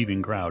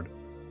leaving crowd.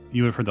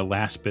 You would have heard the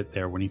last bit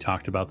there when he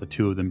talked about the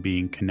two of them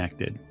being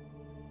connected,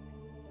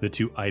 the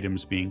two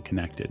items being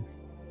connected.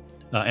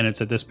 And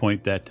it's at this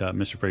point that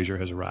Mr. Fraser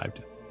has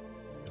arrived.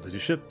 Your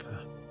ladyship,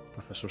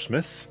 Professor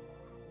Smith.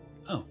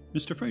 Oh,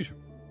 Mr. Fraser.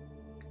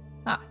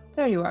 Ah,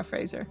 there you are,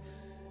 Fraser.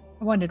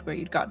 I wondered where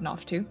you'd gotten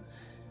off to.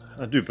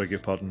 I do beg your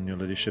pardon, your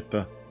ladyship.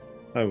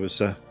 I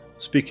was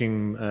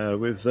speaking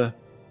with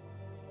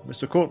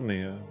Mr.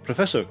 Courtney,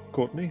 Professor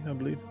Courtney, I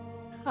believe.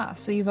 Ah,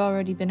 so you've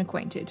already been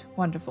acquainted.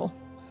 Wonderful.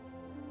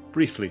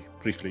 Briefly,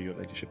 Your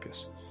Ladyship,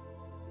 yes.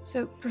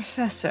 So,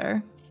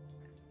 Professor,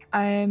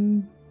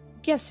 I'm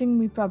guessing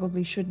we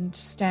probably shouldn't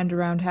stand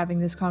around having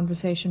this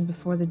conversation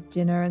before the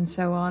dinner and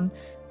so on,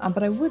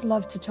 but I would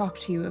love to talk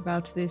to you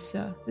about this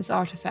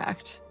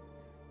artifact.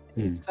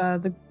 If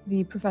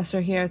the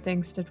professor here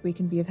thinks that we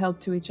can be of help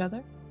to each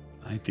other.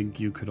 I think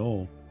you could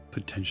all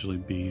potentially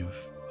be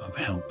of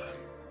help.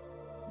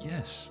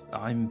 Yes,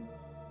 I'm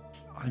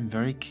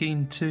very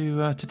keen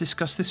to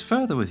discuss this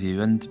further with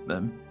you,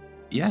 and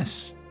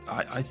yes,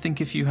 I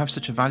think if you have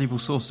such a valuable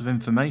source of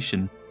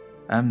information,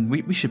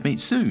 we should meet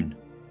soon.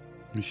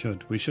 We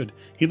should.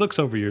 He looks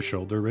over your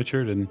shoulder,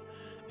 Richard,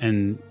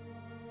 and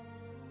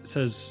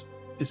says,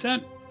 "Is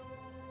that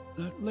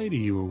lady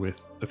you were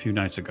with a few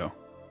nights ago?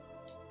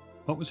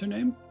 What was her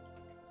name?"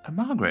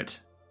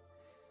 Margaret.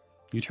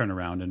 You turn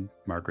around, and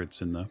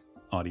Margaret's in the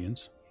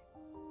audience.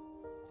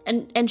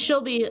 And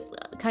she'll be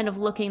kind of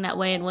looking that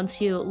way, and once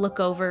you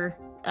look over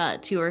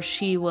to her,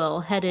 she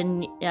will head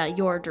in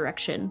your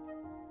direction.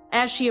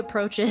 As she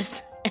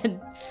approaches,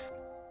 and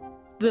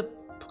the,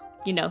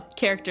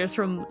 characters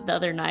from the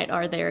other night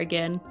are there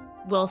again,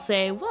 will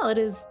say, "Well,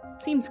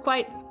 seems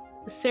quite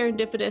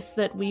serendipitous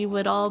that we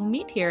would all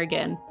meet here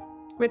again.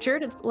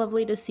 Richard, it's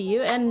lovely to see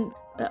you, and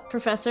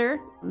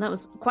Professor, that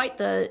was quite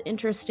the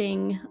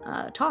interesting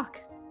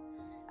talk.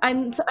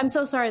 I'm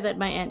so sorry that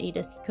my Aunt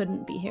Edith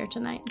couldn't be here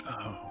tonight."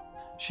 Oh,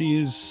 she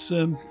is.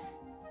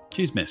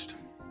 She's missed.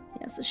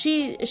 Yes,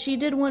 she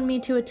did want me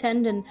to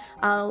attend, and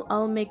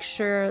I'll make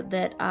sure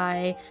that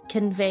I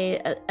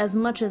convey as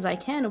much as I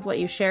can of what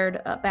you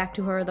shared back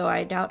to her. Though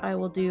I doubt I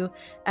will do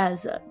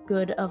as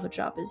good of a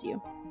job as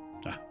you.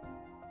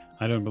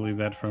 I don't believe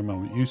that for a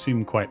moment. You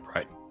seem quite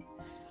bright.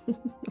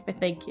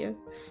 Thank you.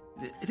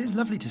 It is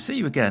lovely to see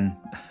you again.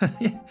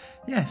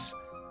 Yes.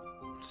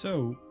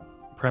 So,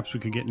 perhaps we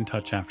could get in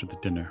touch after the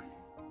dinner.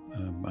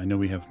 I know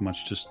we have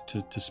much just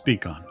to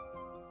speak on.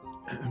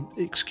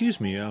 Excuse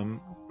me,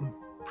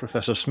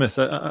 Professor Smith,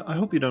 I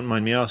hope you don't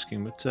mind me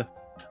asking, but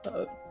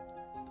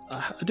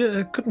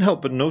I couldn't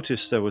help but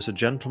notice there was a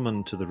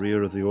gentleman to the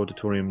rear of the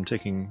auditorium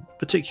taking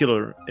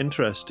particular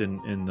interest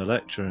in the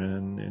lecture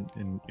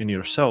and in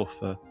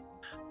yourself.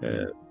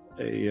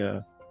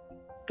 A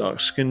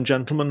dark-skinned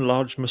gentleman,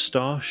 large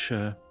moustache,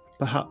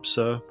 perhaps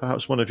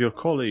one of your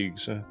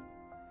colleagues.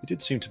 He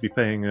did seem to be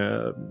paying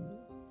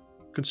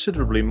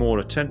considerably more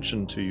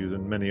attention to you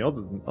than many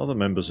other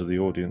members of the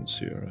audience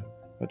here.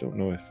 I don't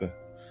know if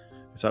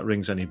that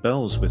rings any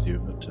bells with you,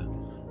 but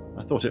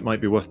I thought it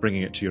might be worth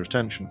bringing it to your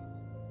attention.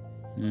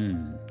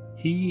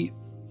 He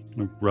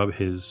rubbed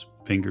his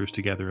fingers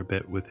together a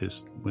bit with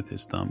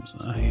his thumbs.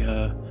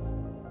 I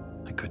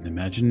couldn't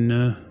imagine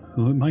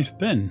who it might have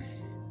been.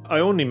 I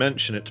only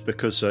mention it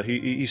because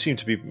he seemed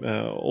to be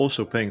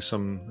also paying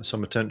some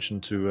attention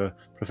to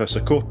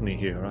Professor Courtney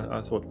here. I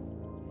thought,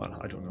 well,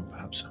 I don't know,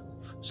 perhaps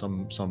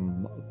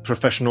some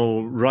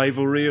professional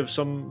rivalry of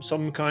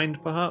some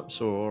kind,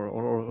 perhaps,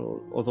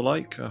 or the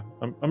like.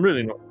 I'm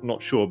really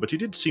not sure, but he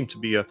did seem to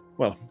be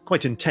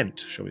quite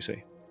intent, shall we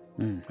say?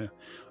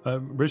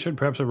 Richard,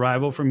 perhaps a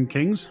rival from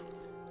King's?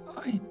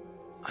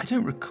 I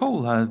don't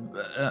recall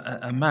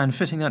a man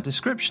fitting that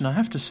description, I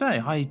have to say.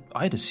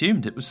 I'd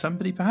assumed it was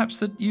somebody perhaps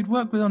that you'd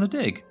worked with on a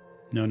dig.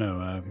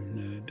 No,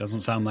 it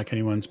doesn't sound like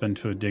anyone's been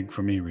to a dig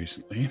for me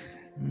recently.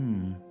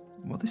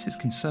 Well, this is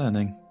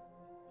concerning.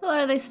 Well,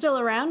 are they still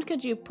around?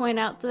 Could you point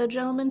out the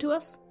gentleman to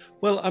us?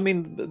 Well, I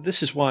mean,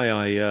 this is why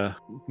I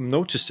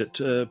noticed it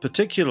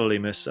particularly,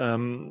 miss.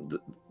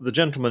 The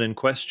gentleman in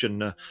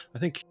question, I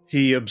think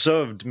he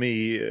observed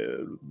me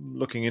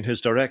looking in his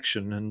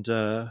direction,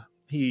 and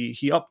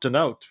he upped and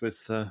out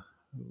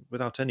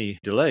without any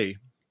delay.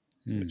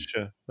 Which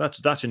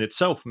that in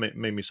itself made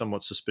me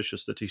somewhat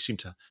suspicious that he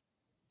seemed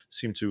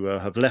to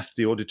have left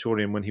the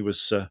auditorium when he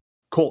was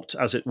caught,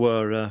 as it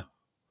were,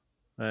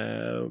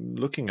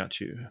 looking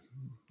at you.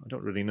 I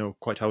don't really know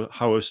quite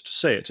how else to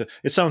say it.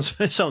 It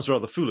sounds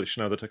rather foolish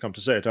now that I come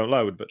to say it out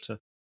loud, but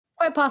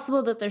quite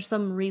possible that there's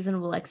some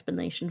reasonable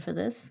explanation for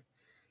this,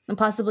 and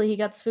possibly he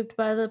got spooked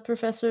by the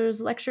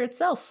professor's lecture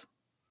itself.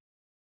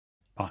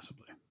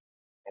 Possibly.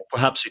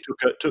 Perhaps he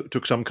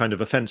took some kind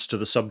of offence to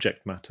the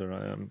subject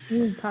matter.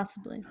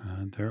 Possibly.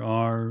 There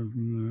are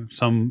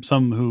some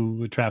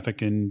who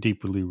traffic in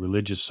deeply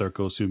religious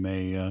circles who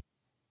may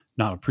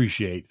not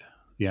appreciate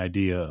the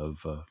idea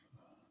of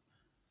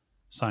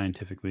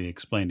scientifically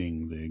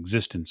explaining the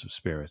existence of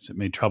spirits. It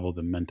may trouble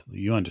them mentally.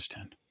 You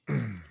understand?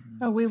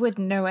 Oh, we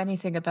wouldn't know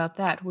anything about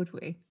that, would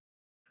we?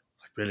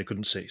 I really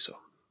couldn't say so.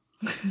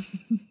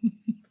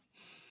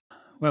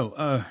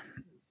 Well,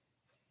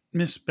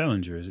 Miss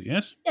Bellinger, is it,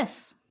 yes?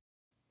 Yes.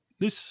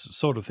 This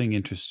sort of thing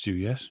interests you,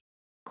 yes?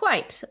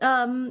 Quite.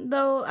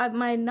 Though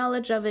my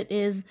knowledge of it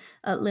is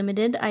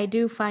limited, I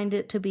do find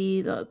it to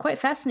be quite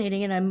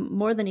fascinating, and I'm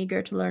more than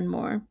eager to learn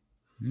more.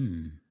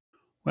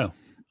 Well,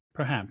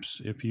 perhaps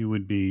if you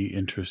would be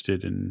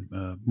interested in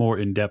more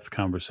in-depth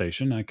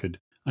conversation, I could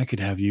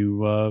have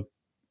you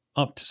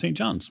up to St.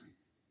 John's.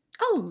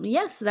 Oh,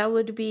 yes, that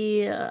would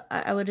be,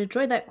 I would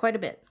enjoy that quite a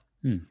bit.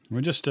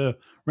 We're just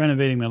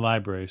renovating the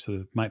library, so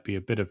there might be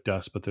a bit of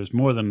dust, but there's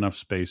more than enough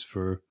space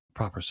for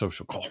proper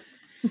social call.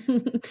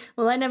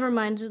 Well, I never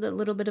minded a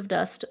little bit of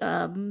dust.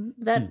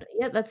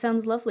 That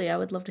sounds lovely. I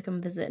would love to come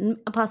visit, and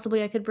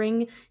possibly I could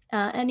bring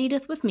Aunt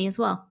Edith with me as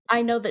well.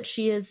 I know that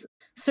she is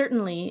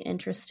certainly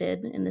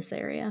interested in this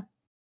area.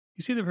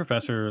 You see the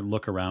professor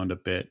look around a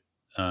bit,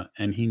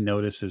 and he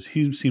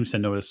seems to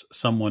notice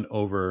someone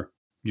over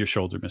your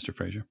shoulder, Mr.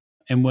 Fraser.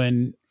 And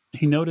when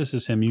he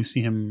notices him, you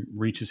see him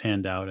reach his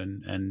hand out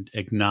and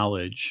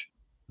acknowledge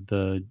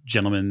the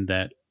gentleman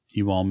that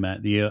you all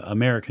met, the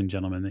American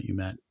gentleman that you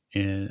met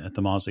at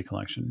the Mosley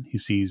collection. He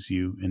sees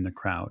you in the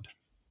crowd.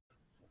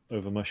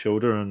 Over my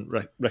shoulder and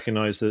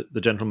recognize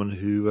the gentleman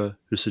who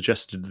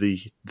suggested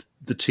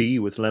the tea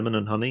with lemon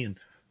and honey, and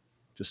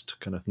just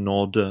kind of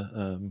nod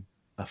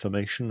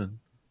affirmation and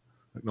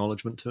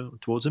acknowledgement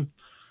towards him.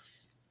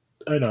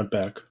 I nod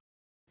back.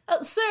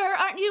 Sir,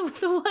 aren't you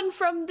the one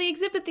from the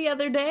exhibit the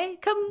other day?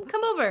 Come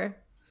over.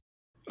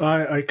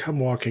 I come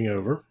walking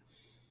over.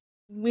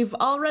 We've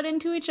all run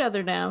into each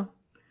other now.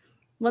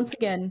 Once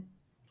again.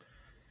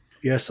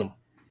 Yes'm.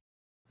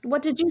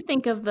 What did you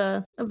think of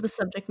the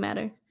subject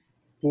matter?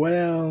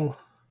 Well,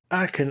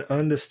 I can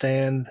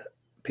understand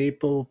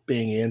people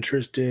being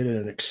interested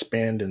in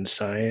expanding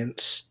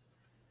science,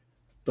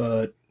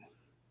 but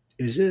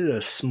is it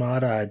a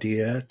smart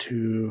idea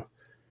to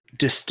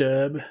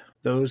disturb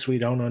those we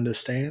don't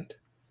understand?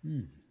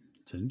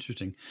 It's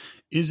interesting.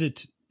 Is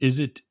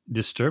it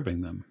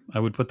disturbing them? I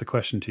would put the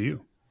question to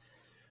you.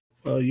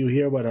 Well, you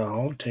hear what a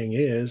haunting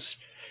is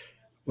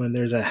when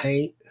there's a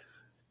haint,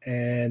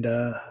 and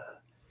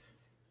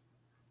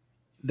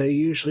they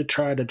usually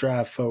try to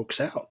drive folks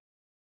out.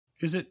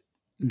 Is it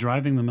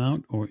driving them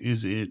out, or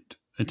is it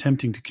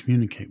attempting to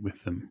communicate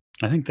with them?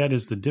 I think that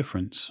is the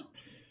difference.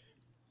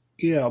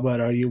 Yeah,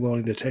 but are you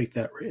willing to take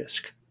that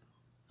risk?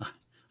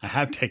 I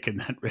have taken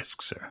that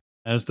risk, sir.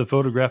 As the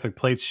photographic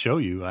plates show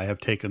you, I have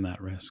taken that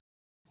risk.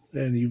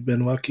 And you've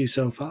been lucky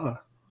so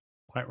far.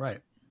 Quite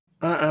right.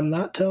 I'm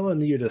not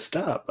telling you to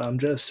stop. I'm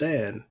just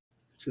saying,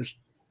 just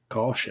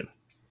caution.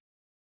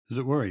 Does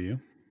it worry you?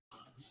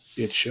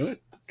 It should. It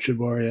should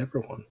worry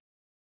everyone.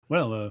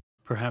 Well,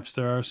 perhaps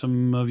there are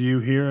some of you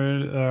here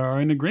are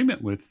in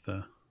agreement with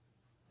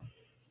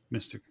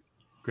Mr.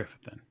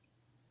 Griffith, then.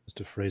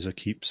 Mr. Fraser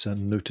keeps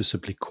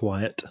noticeably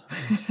quiet.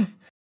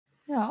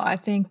 No, I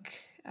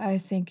think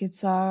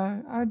it's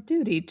our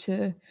duty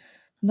to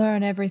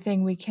learn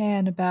everything we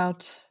can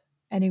about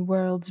any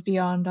worlds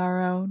beyond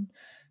our own.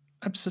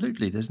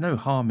 Absolutely. There's no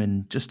harm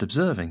in just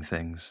observing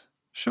things,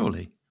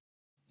 surely.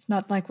 It's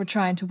not like we're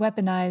trying to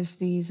weaponize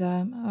these,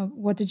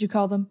 what did you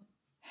call them?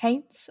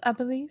 Haints, I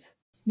believe?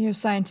 Mere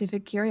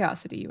scientific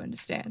curiosity, you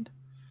understand.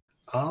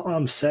 All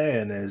I'm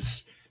saying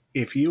is,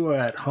 if you were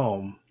at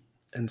home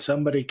and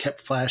somebody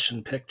kept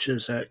flashing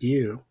pictures at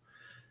you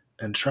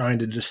and trying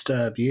to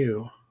disturb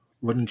you,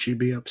 wouldn't you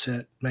be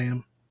upset,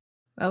 ma'am?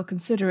 Well,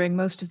 considering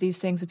most of these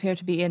things appear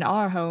to be in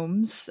our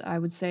homes, I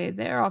would say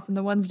they're often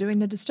the ones doing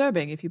the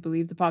disturbing, if you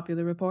believe the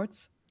popular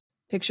reports.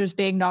 Pictures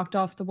being knocked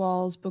off the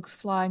walls, books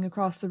flying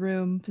across the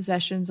room,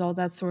 possessions, all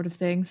that sort of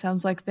thing.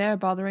 Sounds like they're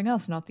bothering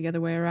us, not the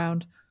other way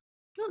around.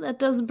 Well, that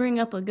does bring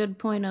up a good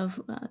point of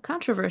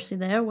controversy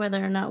there,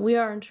 whether or not we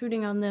are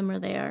intruding on them or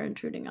they are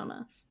intruding on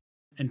us.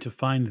 And to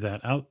find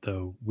that out,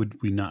 though,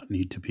 would we not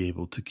need to be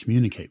able to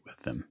communicate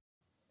with them?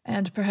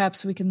 And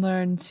perhaps we can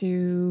learn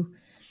to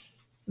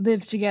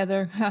live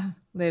together,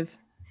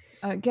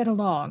 get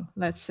along,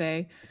 let's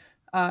say,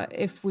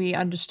 if we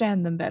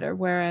understand them better.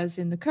 Whereas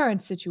in the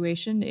current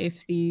situation,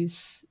 if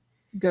these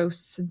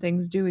ghosts and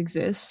things do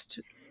exist,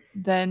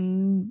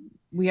 then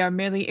we are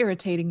merely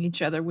irritating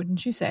each other,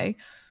 wouldn't you say?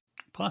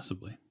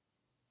 Possibly.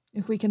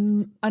 If we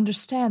can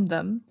understand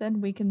them,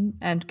 then we can,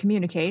 and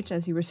communicate,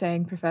 as you were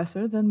saying,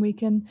 Professor, then we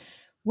can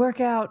work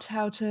out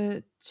how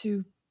to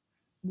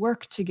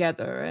work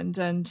together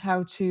and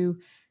how to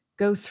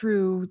go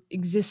through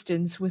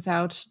existence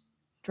without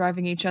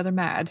driving each other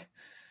mad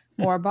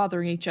or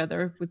bothering each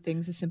other with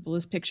things as simple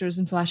as pictures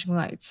and flashing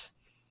lights.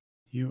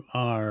 You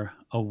are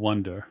a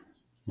wonder,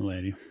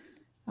 milady.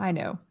 I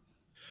know.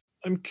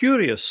 I'm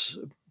curious,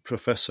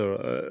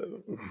 Professor,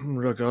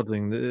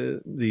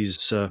 regarding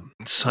these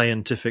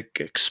scientific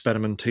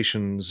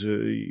experimentations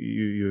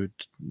you're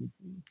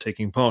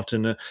taking part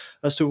in,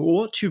 as to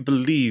what you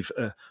believe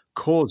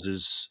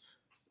causes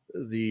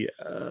the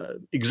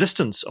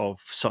existence of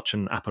such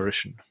an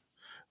apparition.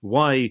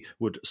 Why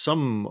would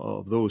some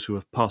of those who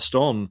have passed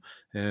on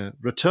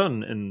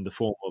return in the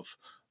form of,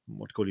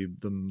 what call you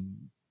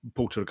them,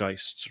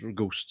 poltergeists or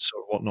ghosts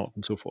or whatnot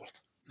and so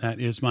forth? That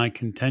is my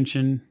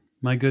contention,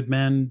 my good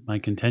man. My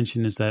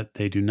contention is that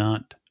they do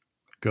not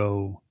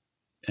go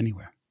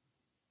anywhere.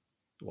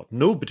 What,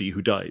 nobody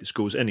who dies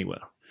goes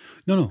anywhere?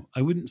 No,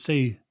 I wouldn't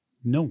say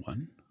no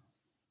one.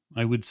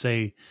 I would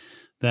say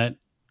that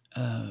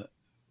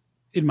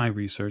in my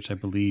research, I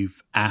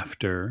believe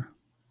after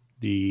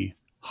the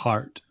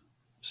heart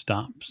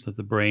stops, that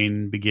the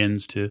brain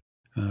begins to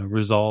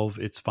resolve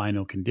its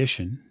final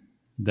condition,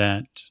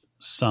 that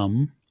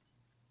some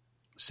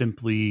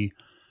simply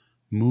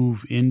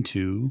move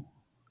through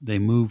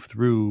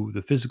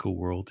the physical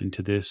world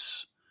into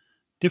this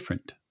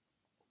different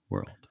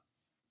world,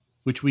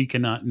 which we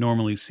cannot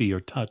normally see or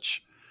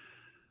touch.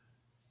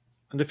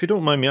 And if you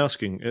don't mind me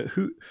asking,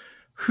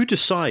 who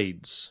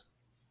decides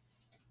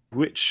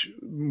which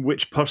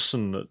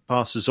person that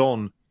passes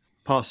on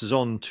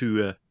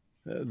to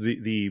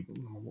the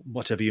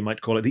whatever you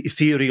might call it, the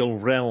ethereal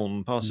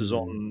realm, passes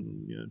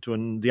on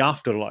to the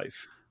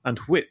afterlife, and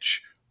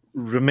which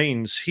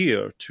remains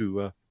here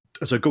to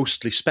as a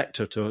ghostly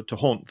spectre to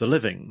haunt the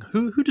living?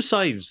 Who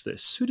decides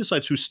this? Who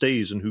decides who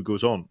stays and who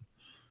goes on?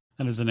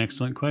 That is an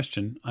excellent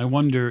question. I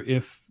wonder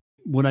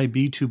would I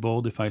be too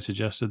bold if I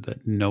suggested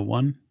that no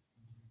one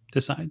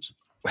decides?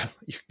 Well,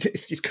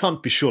 it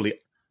can't be surely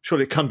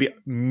it can't be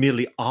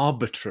merely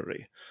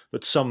arbitrary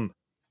that some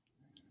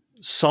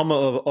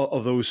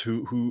of those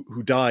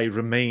who die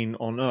remain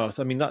on Earth.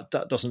 I mean, that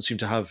doesn't seem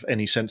to have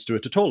any sense to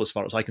it at all, as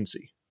far as I can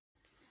see.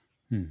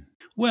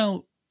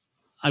 Well,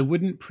 I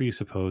wouldn't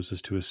presuppose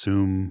as to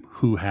assume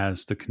who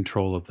has the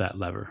control of that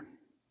lever.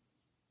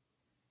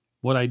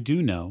 What I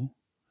do know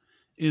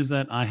is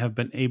that I have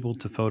been able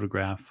to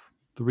photograph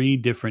 3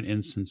 different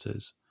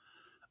instances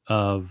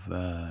of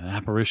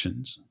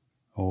apparitions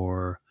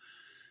or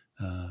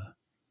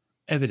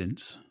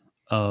evidence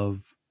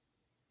of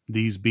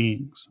these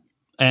beings.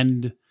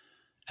 And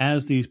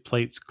as these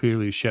plates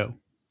clearly show,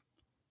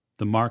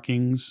 the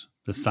markings,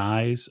 the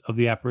size of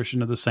the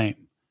apparition are the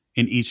same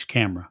in each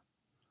camera.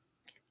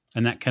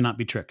 And that cannot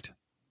be tricked.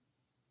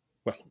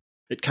 Well,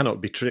 it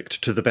cannot be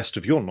tricked to the best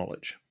of your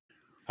knowledge.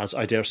 As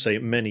I dare say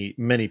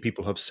many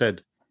people have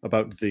said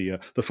about the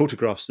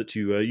photographs that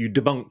you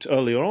debunked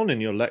earlier on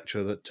in your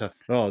lecture, that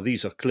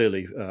these are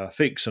clearly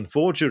fakes and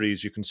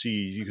forgeries. You can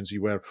see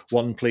where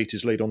one plate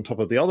is laid on top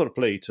of the other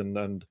plate,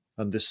 and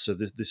this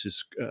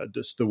is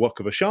just the work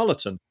of a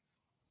charlatan.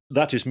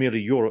 That is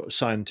merely your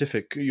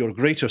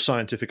greater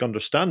scientific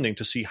understanding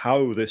to see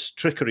how this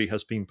trickery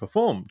has been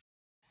performed.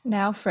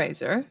 Now,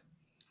 Fraser.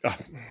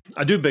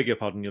 I do beg your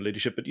pardon, your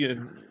ladyship, but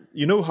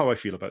you know how I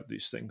feel about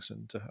these things,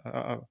 and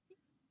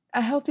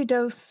a healthy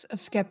dose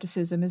of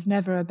skepticism is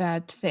never a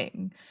bad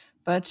thing,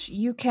 but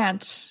you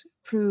can't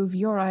prove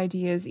your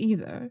ideas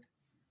either.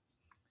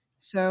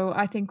 So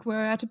I think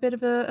we're at a bit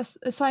of a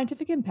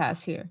scientific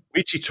impasse here.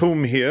 Weighty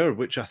tome here,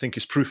 which I think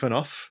is proof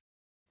enough.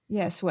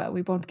 Yes, well,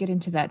 we won't get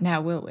into that now,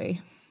 will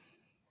we?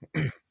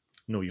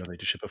 No, your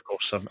ladyship, of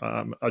course.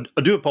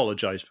 I do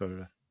apologise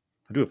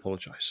I do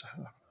apologise.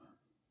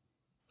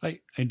 I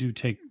do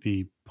take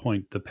the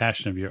point. The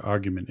passion of your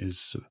argument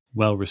is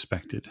well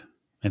respected.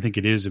 I think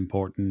it is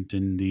important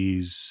in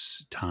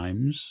these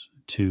times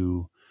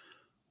to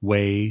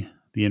weigh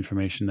the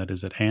information that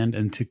is at hand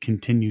and to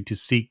continue to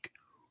seek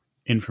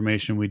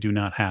information we do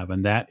not have.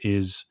 And that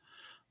is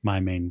my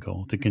main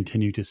goal, to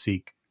continue to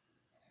seek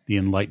the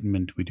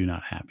enlightenment we do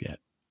not have yet.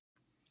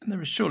 And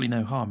there is surely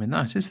no harm in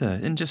that, is there?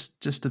 In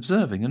just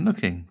observing and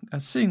looking,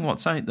 seeing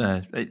what's out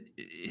there.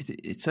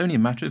 It's only a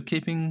matter of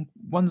keeping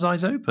one's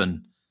eyes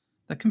open.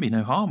 There can be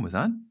no harm with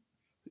that.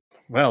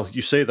 Well,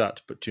 you say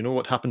that, but do you know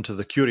what happened to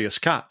the curious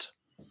cat?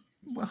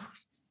 Well,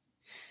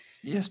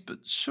 yes,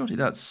 but surely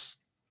that's...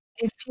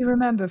 If you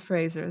remember,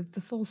 Fraser,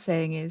 the full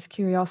saying is,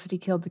 curiosity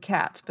killed the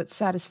cat, but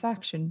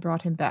satisfaction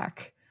brought him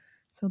back.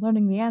 So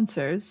learning the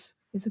answers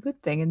is a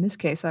good thing in this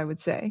case, I would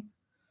say.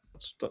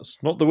 That's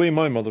not the way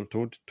my mother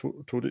told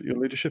it, your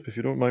ladyship, if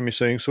you don't mind me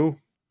saying so.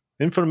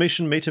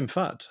 Information made him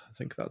fat. I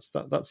think that's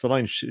the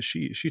line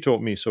she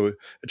taught me. So it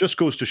just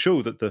goes to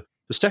show that the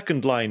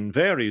second line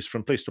varies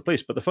from place to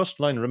place, but the first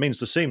line remains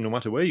the same no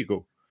matter where you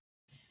go.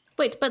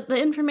 Wait, but the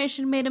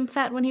information made him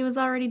fat when he was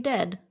already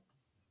dead.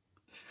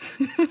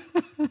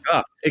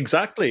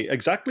 Exactly,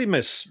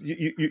 miss.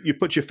 You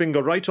put your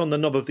finger right on the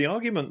nub of the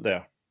argument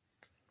there.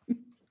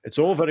 It's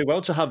all very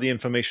well to have the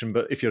information,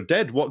 but if you're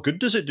dead, what good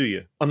does it do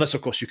you? Unless,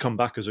 of course, you come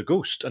back as a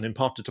ghost and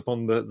impart it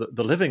upon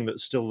the living that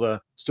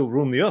still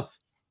roam the earth.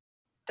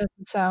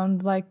 Doesn't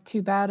sound like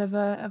too bad of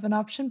an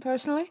option,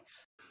 personally.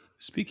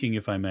 Speaking,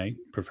 if I may,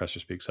 Professor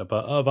speaks up,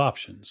 of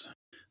options.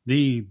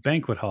 The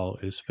banquet hall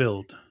is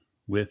filled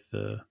with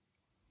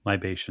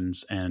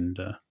libations and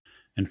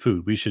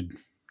food. We should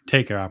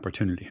take our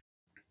opportunity.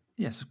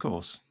 Yes, of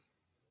course.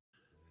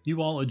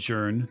 You all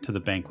adjourn to the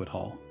banquet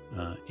hall.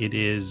 It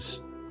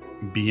is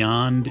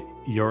beyond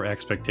your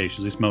expectations,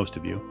 at least most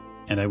of you,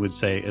 and I would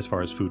say as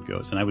far as food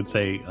goes. And I would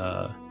say,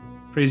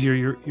 Frazier,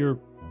 you're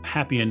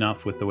happy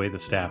enough with the way the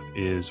staff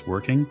is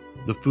working.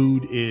 The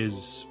food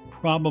is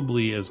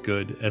probably as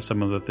good as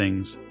some of the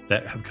things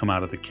that have come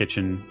out of the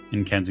kitchen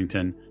in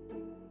Kensington.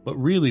 But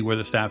really where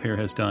the staff here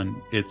has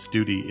done its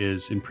duty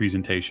is in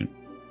presentation.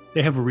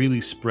 They have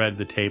really spread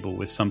the table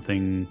with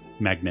something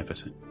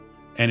magnificent.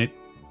 And it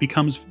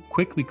becomes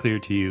quickly clear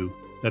to you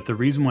that the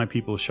reason why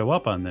people show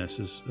up on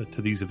this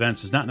to these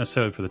events is not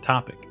necessarily for the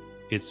topic.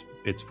 It's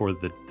for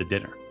the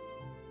dinner.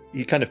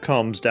 He kind of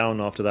calms down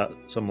after that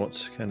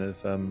somewhat kind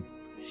of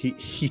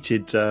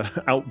heated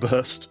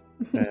outburst.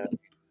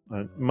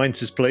 Minds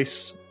his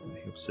place.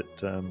 He'll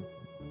sit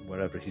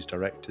wherever he's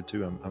directed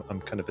to.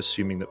 I'm kind of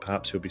assuming that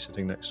perhaps he'll be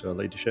sitting next to Her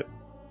Ladyship.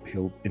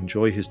 He'll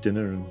enjoy his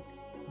dinner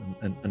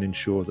and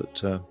ensure that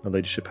Her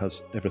Ladyship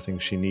has everything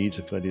she needs.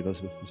 If Lady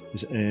Elizabeth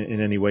is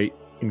in any way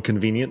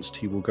inconvenienced,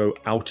 he will go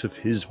out of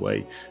his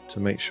way to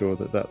make sure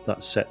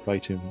that's set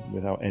right in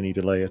without any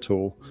delay at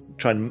all.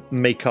 Try and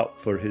make up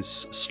for his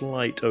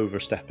slight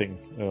overstepping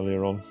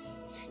earlier on.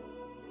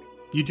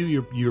 You do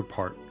your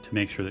part to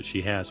make sure that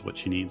she has what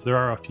she needs. There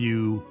are a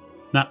few,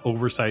 not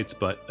oversights,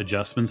 but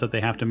adjustments that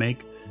they have to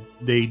make.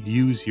 They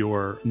use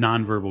your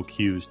nonverbal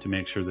cues to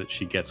make sure that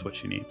she gets what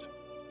she needs.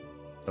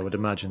 I would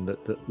imagine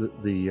that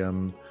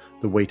the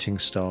waiting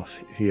staff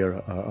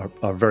here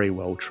are very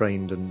well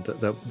trained, and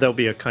there'll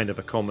be a kind of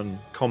a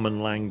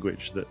common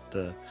language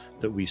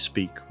that we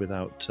speak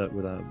without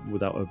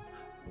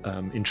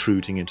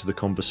intruding into the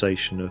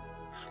conversation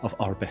of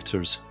our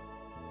betters.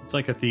 It's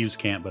like a thieves'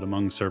 camp, but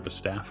among service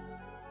staff.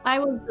 I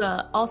was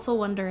also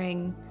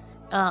wondering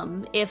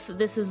if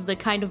this is the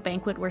kind of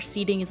banquet where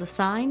seating is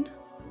assigned,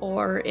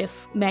 or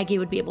if Maggie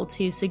would be able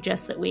to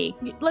suggest that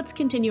let's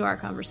continue our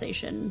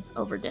conversation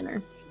over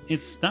dinner.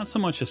 It's not so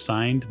much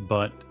assigned,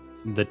 but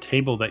the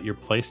table that you're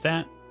placed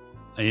at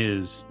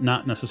is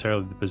not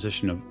necessarily the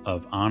position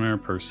of honor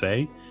per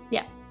se.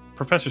 Yeah.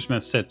 Professor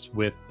Smith sits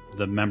with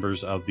the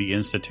members of the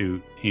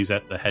Institute. He's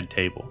at the head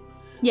table.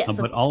 Yes.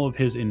 But all of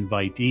his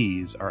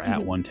invitees are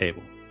at one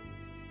table.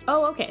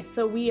 Oh, okay.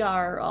 So we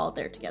are all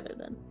there together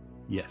then.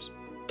 Yes.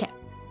 Okay.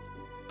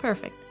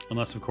 Perfect.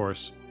 Unless, of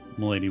course,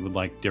 Milady would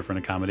like different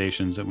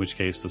accommodations, in which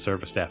case the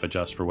service staff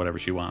adjusts for whatever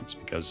she wants,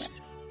 because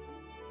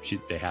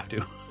they have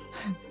to.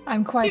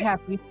 I'm quite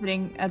happy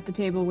sitting at the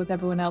table with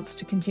everyone else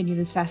to continue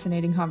this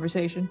fascinating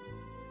conversation.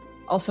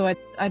 Also,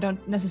 I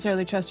don't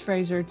necessarily trust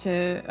Fraser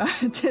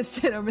to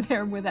sit over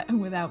there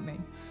without me.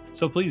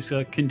 So please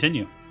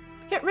continue.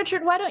 Here,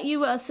 Richard, why don't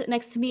you sit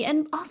next to me?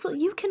 And also,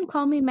 you can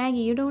call me Maggie.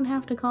 You don't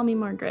have to call me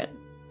Margaret.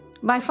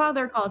 My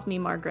father calls me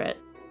Margaret.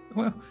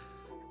 Well,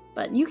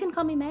 but you can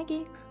call me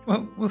Maggie.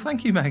 Well,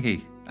 thank you,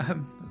 Maggie.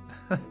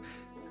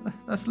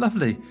 That's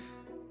lovely.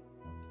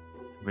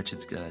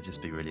 Richard's going to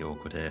just be really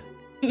awkward here.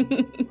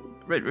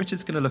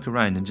 Richard's going to look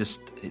around and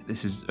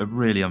this is a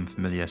really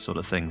unfamiliar sort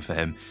of thing for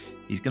him.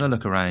 He's going to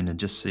look around and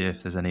just see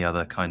if there's any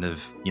other kind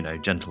of,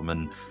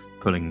 gentlemen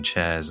pulling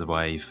chairs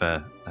away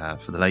for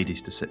the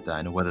ladies to sit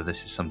down, or whether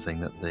this is something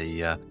that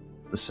the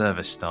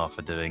service staff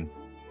are doing.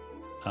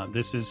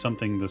 This is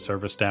something the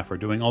service staff are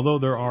doing, although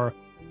there are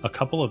a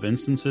couple of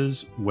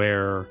instances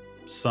where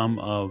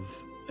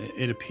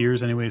it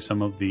appears anyway,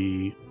 some of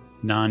the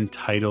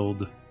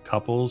non-titled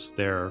couples,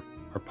 are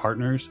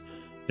partners.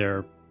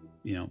 They're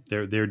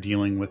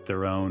dealing with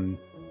their own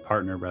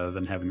partner rather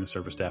than having the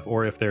service staff,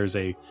 or if there's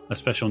a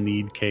special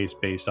need case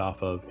based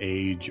off of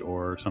age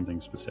or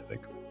something specific.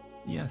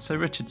 Yeah, so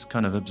Richard's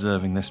kind of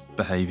observing this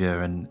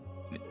behaviour, and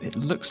it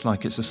looks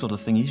like it's the sort of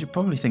thing he should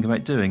probably think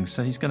about doing,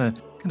 so he's gonna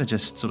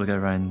just sort of go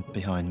around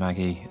behind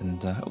Maggie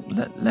and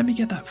let me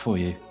get that for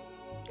you.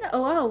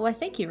 Oh, why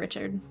thank you,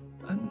 Richard.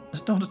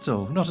 Not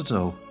at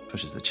all.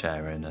 Pushes the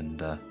chair in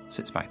and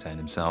sits back down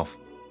himself.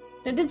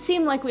 It did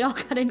seem like we all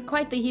got in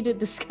quite the heated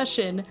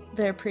discussion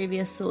there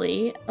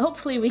previously.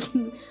 Hopefully we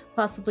can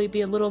possibly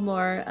be a little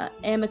more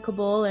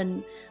amicable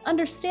and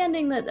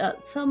understanding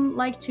that some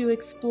like to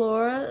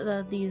explore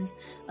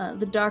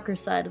the darker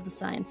side of the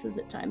sciences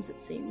at times,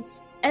 it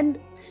seems. And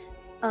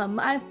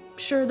I'm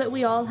sure that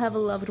we all have a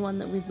loved one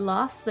that we've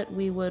lost that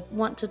we would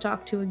want to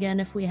talk to again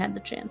if we had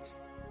the chance.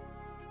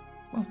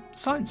 Well,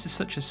 science is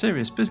such a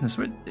serious business.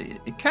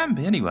 It can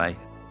be anyway.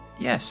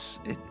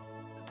 Yes,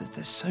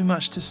 there's so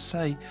much to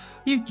say.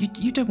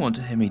 You don't want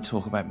to hear me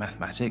talk about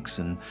mathematics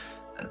and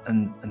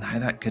how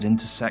that could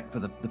intersect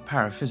with the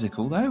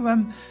paraphysical,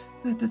 though.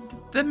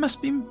 There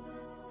must be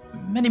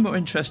many more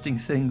interesting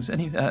things.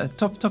 Any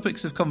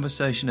topics of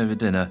conversation over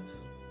dinner?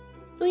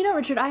 Well,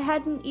 Richard, I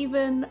hadn't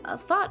even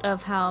thought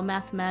of how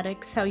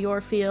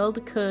your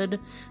field could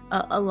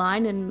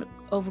align and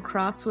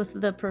overcross with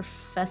the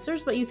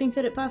professors, but you think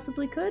that it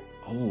possibly could?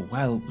 Oh,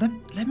 well,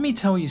 let me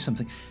tell you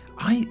something.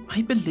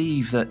 I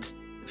believe that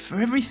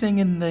for everything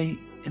in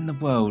the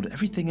world,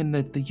 everything in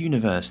the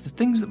universe, the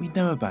things that we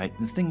know about,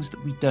 the things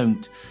that we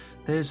don't,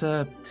 there's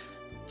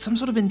some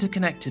sort of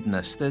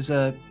interconnectedness. There's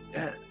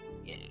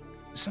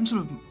some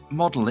sort of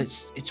model.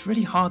 It's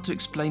really hard to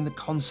explain the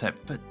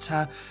concept, but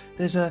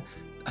there's a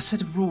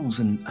set of rules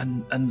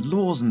and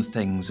laws and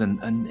things,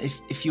 and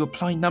if you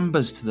apply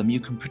numbers to them, you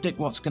can predict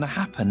what's going to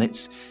happen.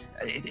 It's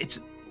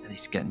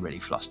he's getting really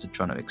flustered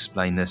trying to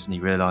explain this, and he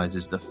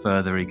realises the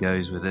further he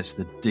goes with this,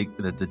 the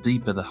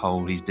deeper the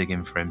hole he's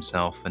digging for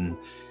himself. And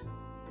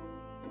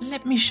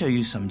let me show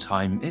you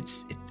sometime.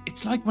 It's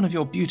like one of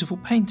your beautiful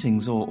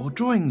paintings or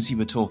drawings you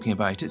were talking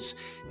about. It's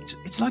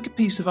like a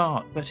piece of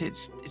art, but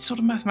it's sort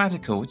of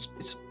mathematical.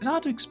 It's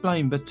hard to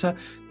explain, but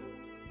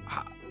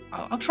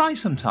I'll try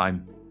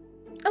sometime.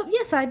 Oh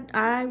yes,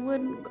 I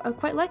would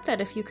quite like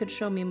that if you could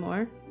show me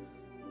more.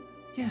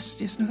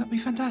 Yes, no, that'd be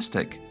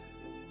fantastic.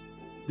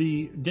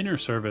 The dinner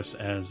service,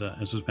 as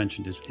was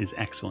mentioned, is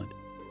excellent.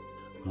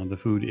 The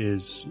food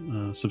is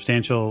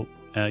substantial.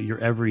 Your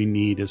every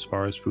need as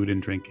far as food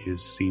and drink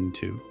is seen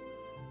to.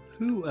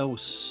 Who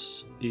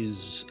else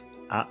is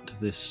at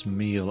this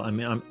meal? I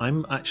mean,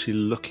 I'm actually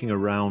looking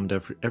around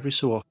every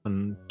so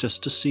often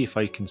just to see if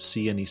I can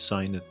see any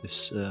sign of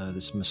this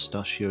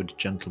mustachioed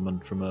gentleman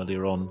from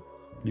earlier on.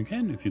 You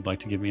can, if you'd like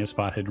to give me a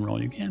spot hidden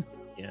roll, you can.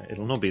 Yeah,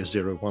 it'll not be a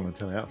 0-1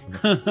 until I out from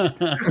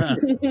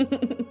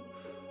it.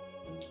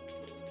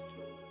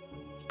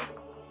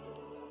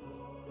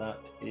 That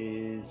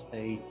is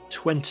a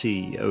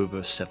 20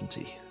 over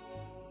 70.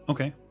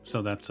 Okay,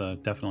 so that's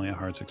definitely a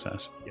hard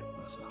success. Yeah,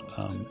 that's a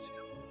hard success. Yeah.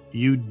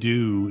 You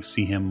do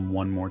see him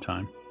one more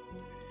time,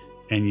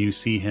 and you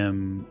see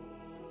him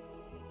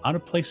out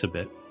of place a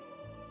bit.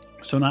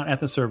 So not at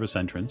the service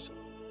entrance,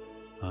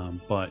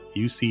 but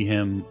you see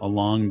him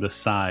along the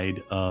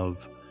side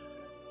of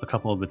a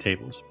couple of the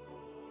tables.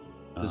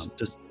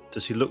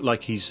 Does he look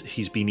like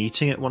he's been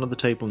eating at one of the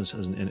tables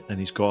and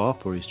he's got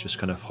up, or he's just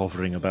kind of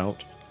hovering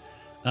about?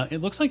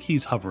 It looks like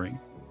he's hovering,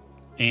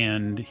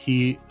 and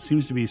he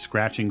seems to be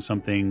scratching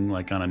something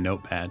like on a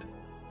notepad.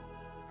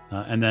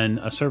 And then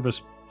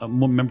a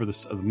member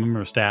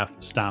of staff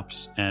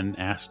stops and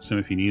asks him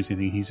if he needs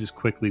anything. He just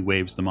quickly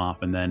waves them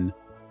off and then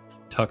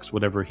tucks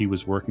whatever he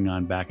was working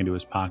on back into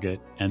his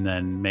pocket and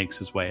then makes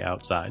his way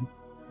outside.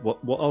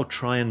 What I'll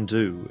try and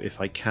do,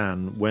 if I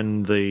can,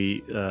 when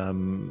the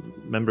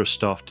member of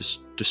staff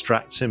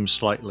distracts him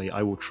slightly,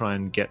 I will try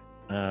and get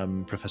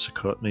Professor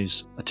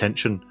Courtney's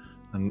attention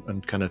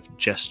and kind of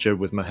gesture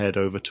with my head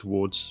over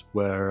towards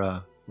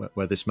where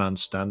this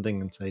man's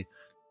standing and say,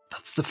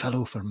 "That's the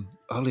fellow from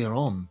earlier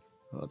on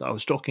that I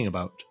was talking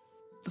about."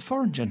 The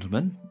foreign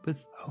gentleman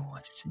with... Oh,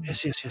 I see.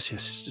 Yes.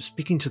 Just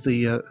speaking to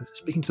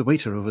the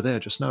waiter over there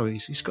just now.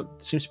 Seems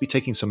to be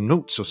taking some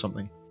notes or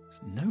something.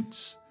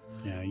 Notes?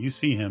 Yeah, you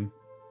see him.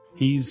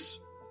 He's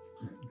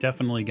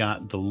definitely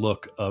got the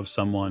look of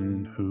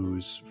someone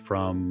who's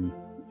from...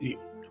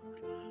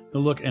 The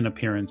look and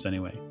appearance,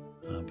 anyway.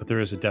 But there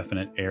is a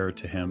definite air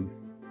to him.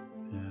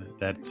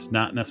 That's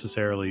not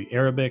necessarily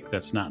Arabic.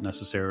 That's not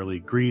necessarily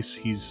Greece.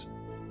 He's...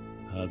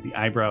 the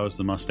eyebrows,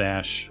 the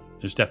mustache,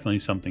 there's definitely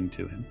something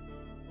to him.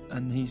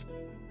 And he's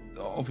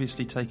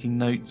obviously taking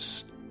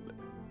notes.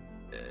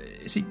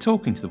 Is he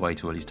talking to the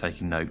waiter while he's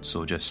taking notes,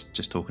 or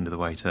just talking to the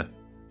waiter?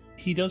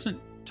 He doesn't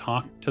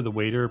talk to the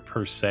waiter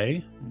per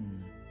se,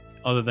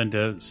 other than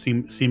to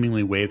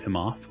seemingly wave him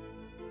off.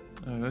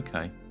 Oh,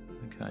 okay.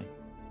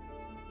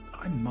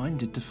 I'm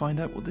minded to find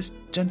out what this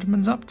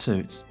gentleman's up to.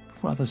 It's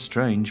rather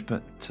strange,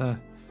 but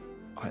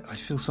I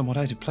feel somewhat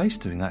out of place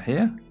doing that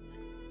here.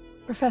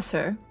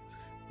 Professor,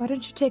 why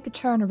don't you take a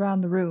turn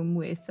around the room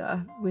with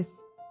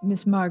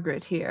Miss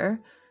Margaret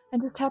here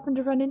and just happen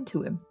to run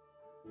into him?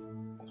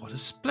 What a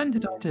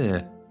splendid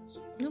idea.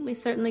 We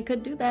certainly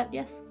could do that,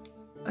 yes.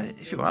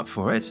 If you're up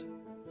for it.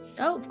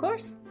 Oh, of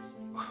course.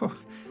 Oh,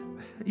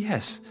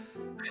 yes.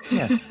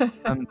 Yeah.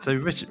 So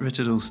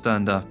Richard will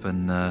stand up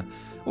and...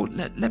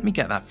 let me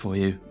get that for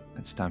you.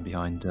 Let's stand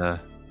behind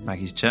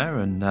Maggie's chair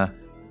and...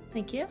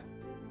 Thank you.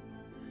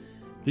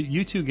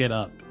 You two get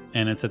up,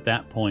 and it's at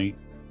that point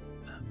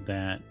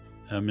that,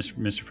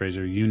 Mr.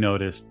 Fraser, you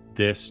notice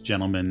this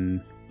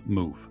gentleman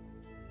move.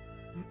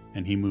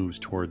 And he moves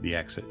toward the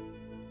exit.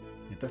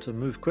 You better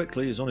move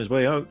quickly. He's on his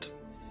way out.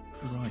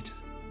 Right.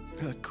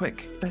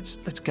 Quick, let's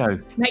go.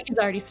 Maggie's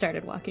already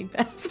started walking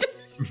fast.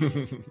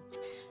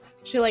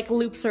 She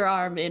loops her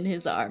arm in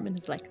his arm and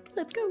is like,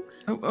 "Let's go."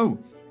 Oh.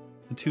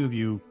 The two of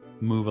you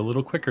move a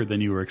little quicker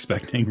than you were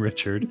expecting,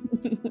 Richard.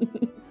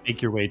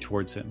 Make your way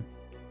towards him.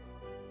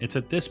 It's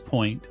at this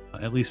point,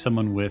 at least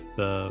someone with,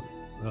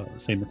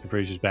 say, Mr.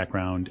 Fraser's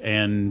background,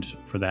 and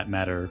for that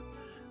matter,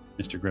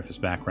 Mr. Griffith's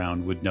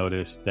background, would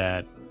notice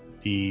that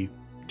the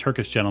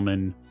Turkish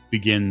gentleman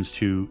begins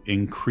to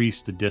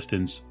increase the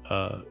distance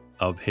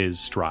of his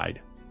stride.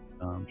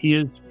 He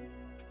is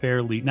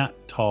fairly, not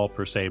tall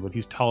per se, but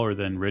he's taller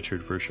than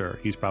Richard for sure.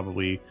 He's will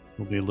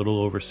be a little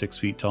over 6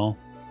 feet tall,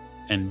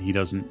 and he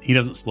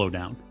doesn't slow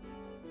down.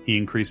 He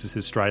increases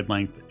his stride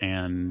length,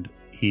 and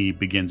he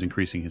begins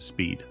increasing his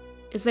speed.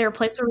 Is there a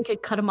place where we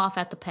could cut him off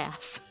at the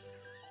pass?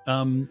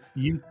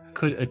 You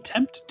could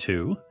attempt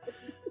to.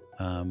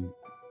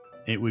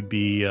 It would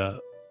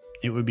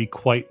be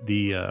quite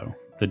the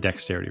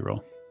dexterity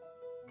roll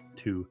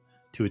to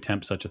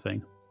attempt such a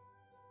thing.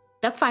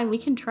 That's fine. We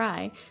can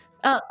try.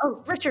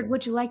 Richard,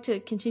 would you like to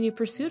continue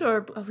pursuit,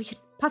 or we could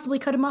possibly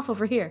cut him off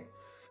over here?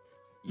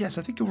 Yes,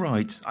 I think you're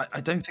right.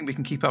 I don't think we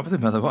can keep up with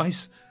him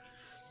otherwise.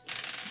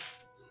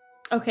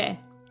 Okay.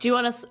 Do you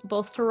want us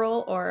both to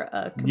roll, or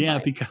yeah,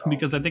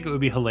 because I think it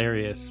would be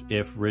hilarious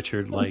if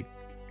Richard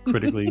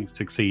critically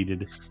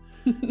succeeded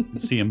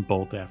and see him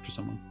bolt after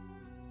someone.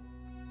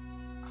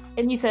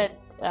 And you said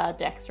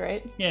Dex,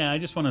 right? Yeah, I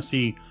just want to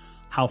see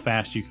how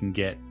fast you can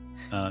get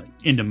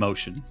into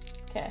motion.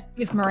 Okay.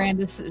 If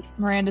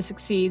Miranda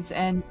succeeds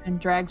and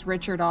drags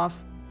Richard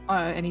off,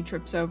 and he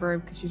trips over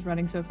because she's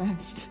running so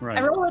fast. Right.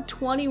 I roll a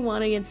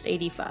 21 against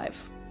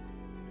 85.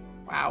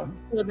 Wow.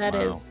 So that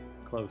is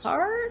close.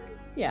 hard?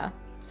 Yeah.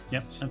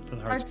 Yep, that's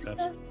a hard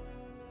success.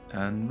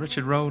 And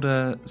Richard rolled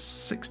a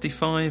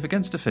 65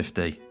 against a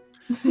 50.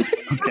 Okay.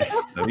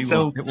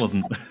 It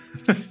wasn't.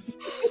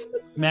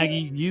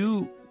 Maggie,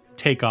 you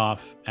take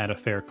off at a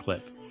fair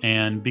clip.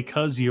 And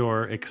because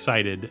you're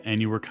excited and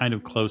you were kind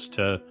of close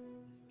to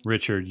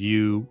Richard,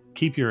 you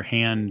keep your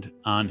hand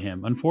on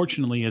him.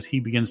 Unfortunately, as he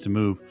begins to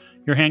move,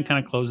 your hand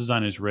kind of closes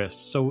on his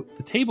wrist. So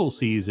the table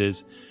sees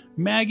is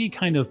Maggie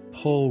kind of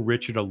pull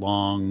Richard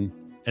along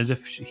as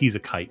if he's a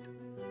kite.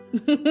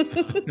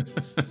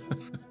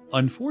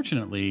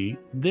 Unfortunately,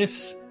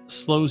 this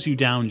slows you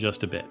down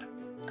just a bit.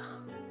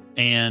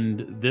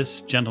 And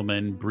this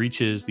gentleman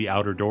breaches the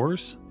outer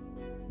doors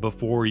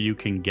before you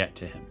can get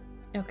to him.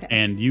 Okay.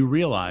 And you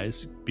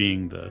realize,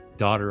 being the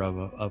daughter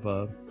of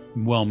a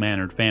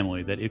well-mannered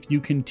family, that if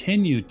you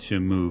continue to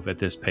move at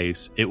this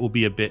pace, it will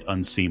be a bit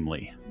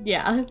unseemly.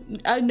 Yeah.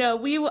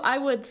 No, I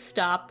would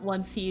stop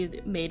once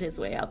he made his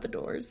way out the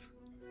doors.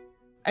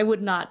 I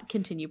would not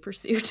continue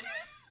pursuit.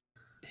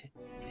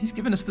 He's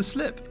given us the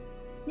slip.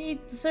 He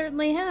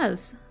certainly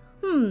has.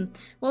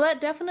 Well,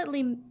 that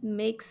definitely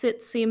makes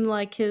it seem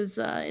like his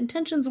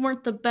intentions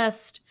weren't the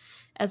best,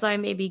 as I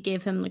maybe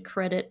gave him the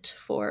credit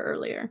for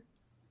earlier.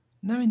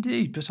 No,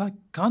 indeed, but I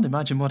can't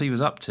imagine what he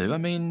was up to. I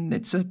mean,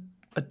 it's a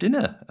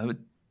dinner.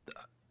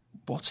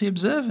 What's he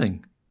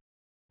observing?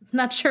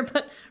 Not sure,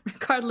 but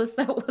regardless,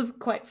 that was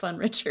quite fun,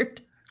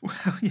 Richard.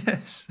 Well,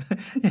 yes.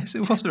 Yes,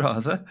 it was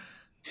rather.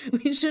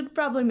 We should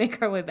probably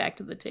make our way back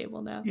to the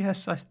table now.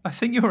 Yes, I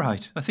think you're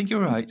right.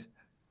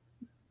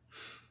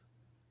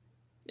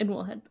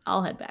 And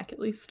I'll head back at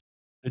least.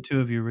 The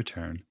two of you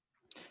return.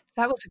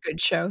 That was a good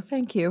show.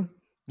 Thank you.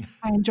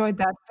 I enjoyed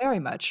that very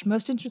much.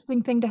 Most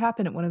interesting thing to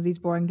happen at one of these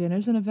boring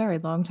dinners in a very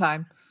long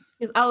time.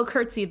 I'll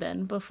curtsy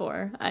then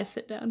before I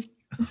sit down.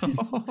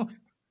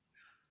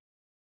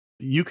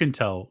 You can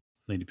tell,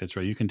 Lady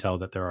Fitzroy,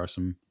 that there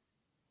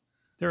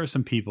are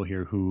some people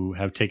here who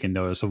have taken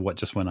notice of what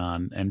just went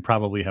on and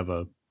probably have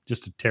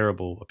just a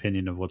terrible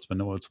opinion of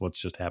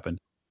what's just happened.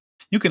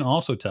 You can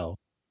also tell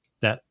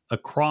that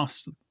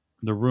across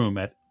the room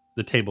at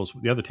the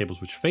other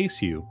tables which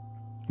face you,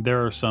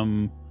 there are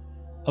some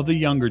of the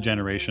younger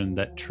generation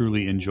that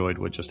truly enjoyed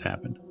what just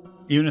happened,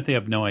 even if they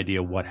have no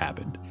idea what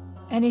happened.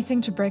 Anything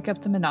to break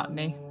up the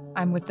monotony.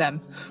 I'm with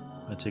them.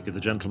 I take it the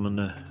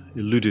gentleman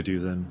eluded you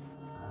then.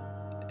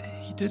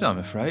 He did, I'm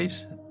afraid.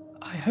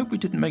 I hope we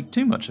didn't make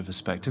too much of a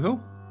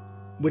spectacle.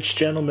 Which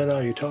gentleman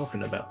are you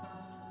talking about?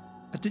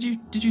 Did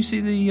you see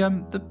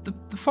the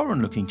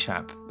foreign-looking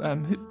chap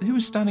who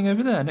was standing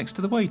over there next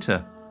to the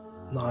waiter?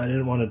 No, I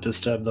didn't want to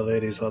disturb the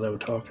ladies while they were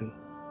talking.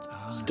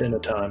 It's dinner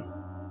time.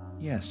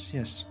 Yes,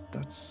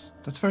 that's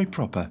very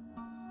proper.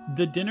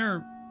 The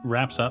dinner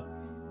wraps up.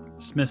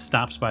 Smith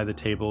stops by the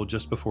table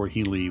just before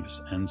he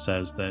leaves and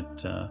says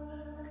that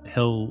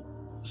he'll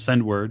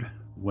send word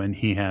when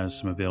he has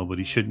some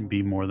availability. Shouldn't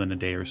be more than a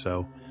day or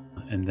so.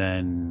 And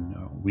then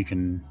we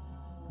can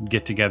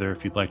get together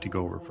if you'd like to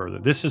go over further.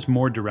 This is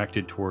more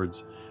directed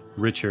towards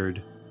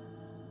Richard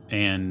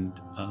and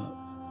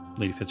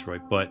Lady Fitzroy,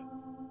 but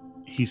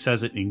he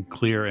says it in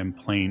clear and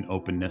plain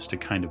openness to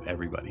kind of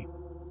everybody.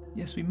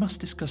 Yes, we must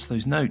discuss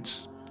those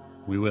notes.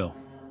 We will.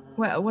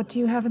 Well, what do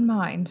you have in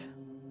mind?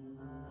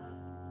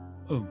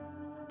 Oh,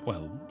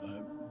 well,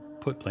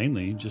 put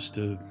plainly, just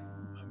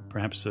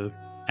perhaps a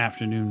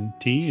afternoon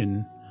tea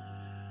and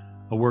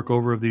a work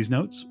over of these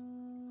notes.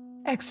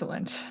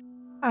 Excellent.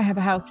 I have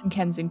a house in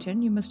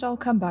Kensington. You must all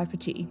come by for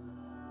tea.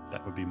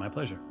 That would be my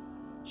pleasure.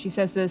 She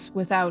says this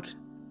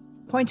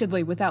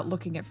pointedly without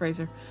looking at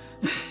Fraser.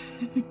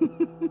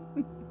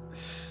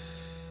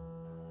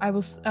 I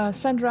will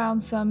send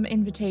round some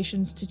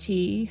invitations to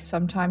tea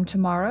sometime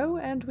tomorrow,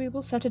 and we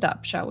will set it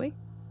up, shall we?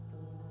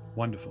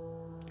 Wonderful.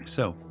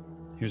 So,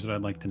 here's what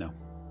I'd like to know.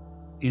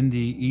 In the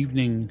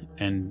evening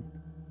and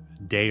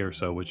day or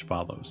so which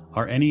follows,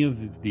 are any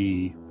of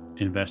the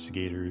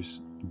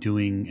investigators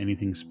doing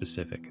anything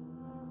specific?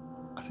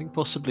 I think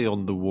possibly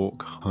on the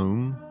walk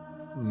home,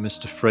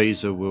 Mr.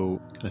 Fraser will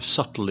kind of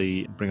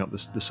subtly bring up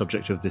the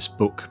subject of this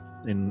book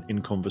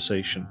in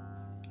conversation.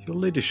 Your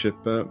ladyship,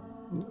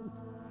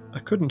 I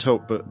couldn't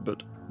help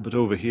but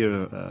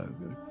overhear a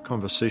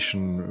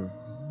conversation,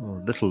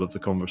 or little of the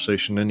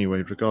conversation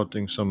anyway,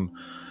 regarding some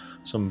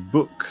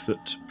book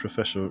that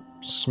Professor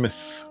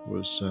Smith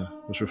was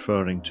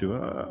referring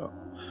to.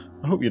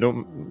 I hope you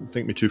don't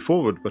think me too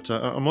forward, but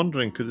I'm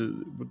wondering,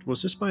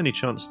 was this by any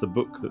chance the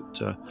book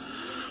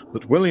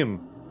that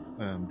William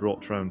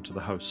brought round to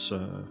the house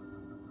a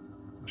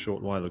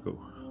short while ago?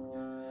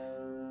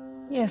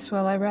 Yes,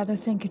 well, I rather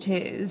think it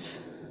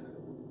is.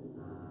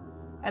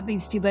 At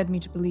least he led me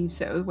to believe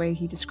so, the way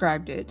he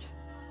described it.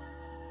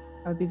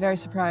 I would be very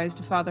surprised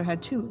if Father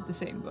had two of the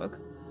same book.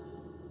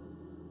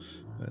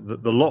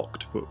 The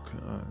locked book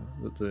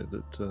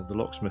that the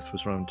locksmith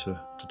was round to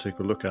take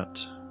a look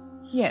at.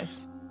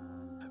 Yes.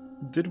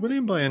 Did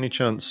William by any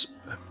chance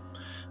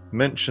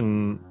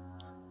mention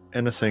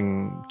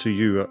anything to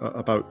you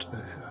about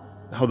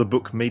how the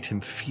book made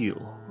him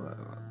feel?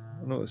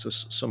 I know it's a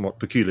somewhat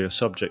peculiar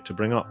subject to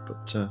bring up,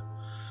 but...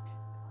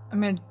 I'm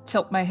going to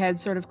tilt my head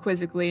sort of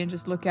quizzically and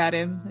just look at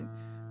him.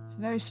 It's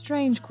a very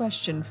strange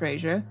question,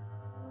 Fraser.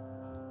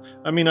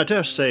 I mean, I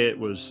dare say it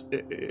was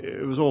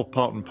all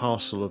part and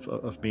parcel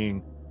of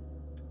being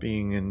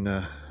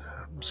in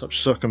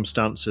such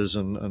circumstances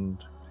and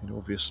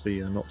obviously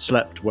not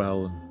slept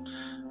well.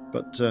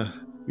 But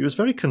he was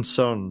very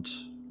concerned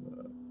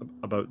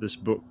about this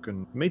book,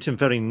 and it made him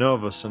very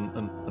nervous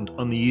and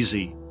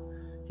uneasy.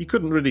 He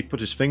couldn't really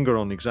put his finger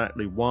on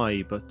exactly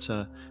why, but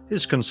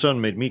his concern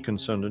made me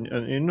concerned.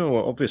 And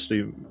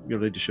obviously, Your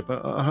Ladyship,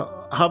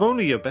 I have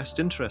only your best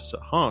interests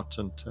at heart,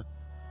 and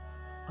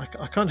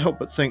I can't help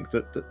but think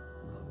that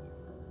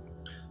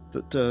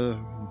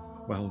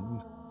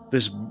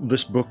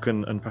this book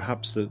and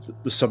perhaps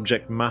the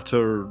subject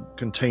matter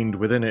contained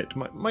within it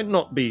might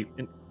not be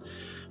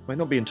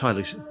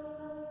entirely.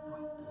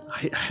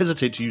 I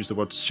hesitate to use the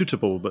word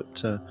suitable,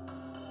 but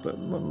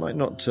might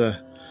not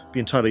be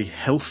entirely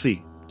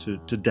healthy to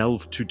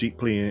delve too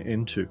deeply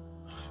into.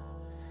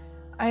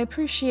 I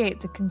appreciate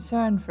the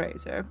concern,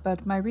 Fraser,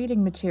 but my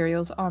reading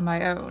materials are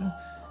my own.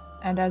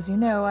 And as you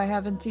know, I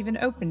haven't even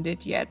opened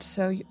it yet,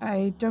 so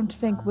I don't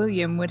think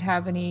William would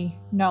have any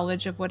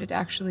knowledge of what it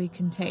actually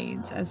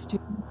contains. As to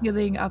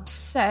feeling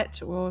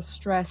upset or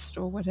stressed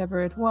or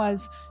whatever it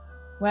was,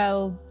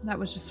 well, that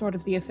was just sort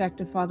of the effect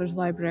of Father's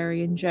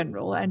library in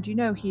general, and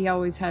he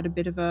always had a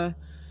bit of a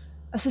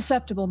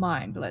susceptible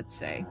mind, let's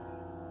say.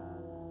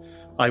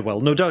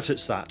 Well, no doubt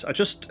it's that. I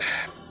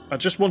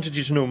just wanted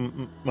you to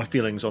know my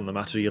feelings on the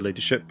matter, Your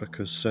Ladyship,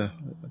 because,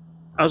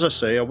 as I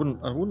say, I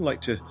wouldn't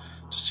like to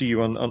see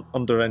you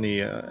under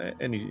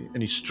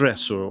any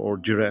stress or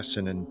duress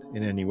in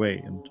any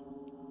way. And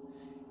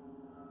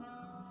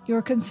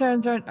your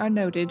concerns are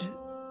noted.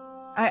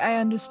 I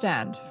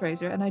understand,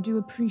 Fraser, and I do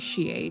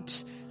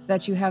appreciate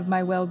that you have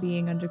my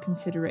well-being under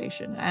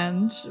consideration,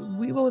 and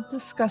we will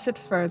discuss it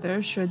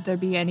further should there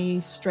be any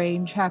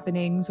strange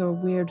happenings or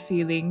weird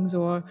feelings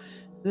or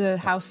the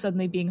house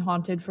suddenly being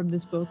haunted from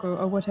this book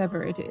or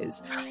whatever it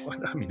is.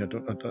 I mean, I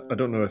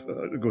don't know if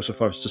it goes so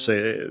far as to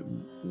say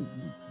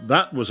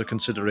that was a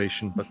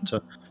consideration,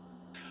 but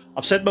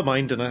I've said my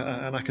mind, and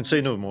I can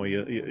say no more,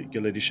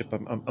 Your Ladyship.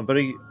 I'm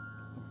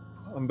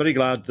very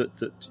glad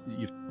that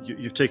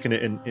you've taken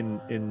it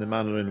in the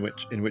manner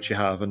in which you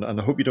have, and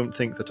I hope you don't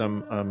think that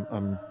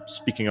I'm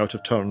speaking out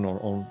of turn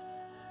or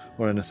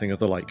anything of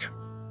the like.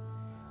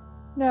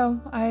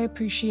 No, I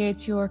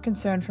appreciate your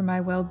concern for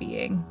my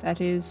well-being. That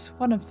is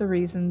one of the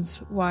reasons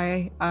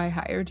why I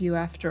hired you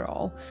after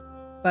all.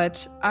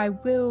 But I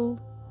will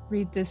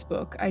read this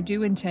book. I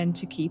do intend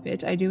to keep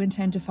it. I do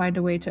intend to find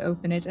a way to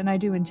open it, and I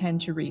do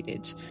intend to read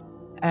it.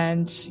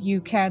 And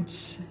you can't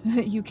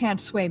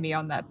sway me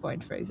on that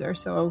point, Fraser,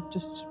 so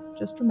just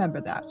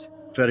remember that.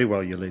 Very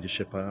well, Your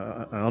Ladyship.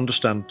 I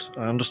understand.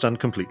 I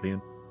understand completely.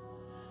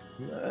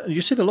 You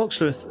see, the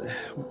locksmith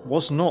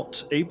was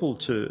not able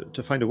to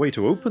find a way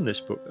to open this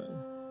book.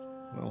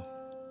 Well,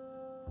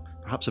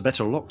 perhaps a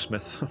better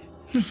locksmith.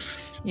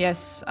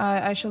 Yes,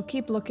 I shall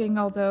keep looking,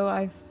 although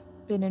I've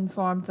been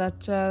informed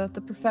that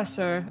the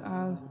professor,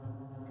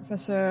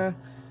 Professor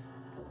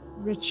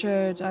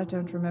Richard, I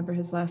don't remember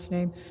his last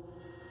name.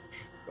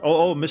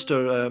 Oh,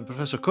 Mr.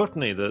 Professor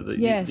Courtney, the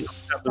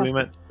yes, that we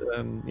met.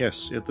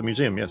 Yes, at the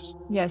museum. Yes.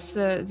 Yes,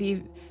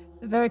 the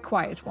very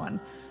quiet one.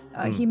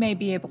 He may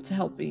be able to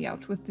help me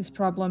out with this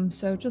problem.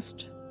 So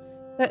just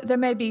there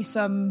may be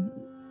some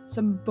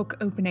book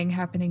opening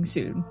happening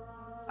soon.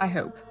 I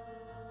hope.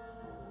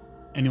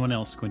 Anyone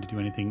else going to do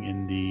anything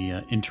in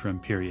the interim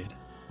period?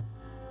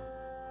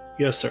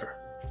 Yes, sir.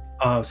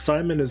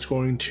 Simon is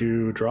going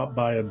to drop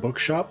by a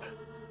bookshop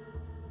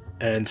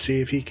and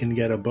see if he can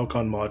get a book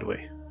on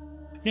Maudley.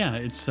 Yeah,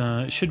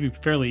 it should be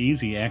fairly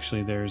easy,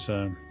 actually. There's,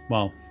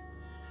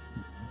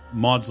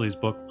 Maudsley's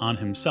book on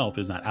himself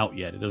is not out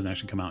yet. It doesn't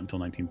actually come out until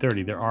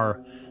 1930. There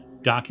are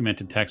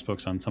documented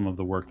textbooks on some of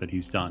the work that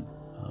he's done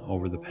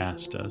over the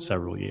past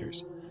several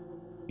years.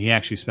 He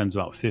actually spends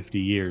about 50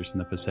 years in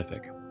the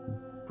Pacific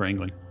for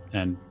England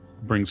and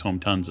brings home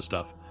tons of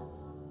stuff.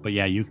 But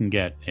yeah, you can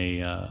get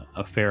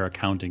a fair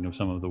accounting of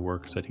some of the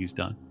works that he's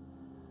done.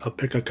 I'll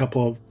pick a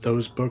couple of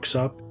those books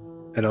up,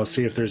 and I'll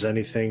see if there's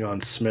anything on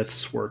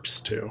Smith's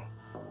works too.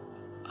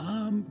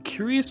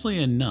 Curiously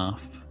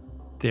enough,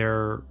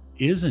 there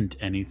isn't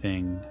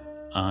anything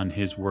on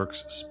his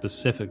works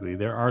specifically.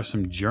 There are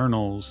some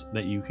journals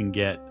that you can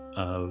get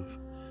of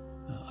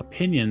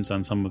opinions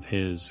on some of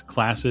his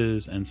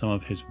classes and some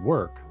of his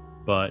work,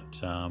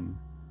 but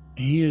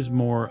he is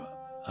more,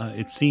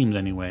 it seems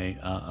anyway,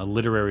 a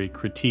literary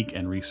critique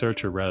and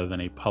researcher rather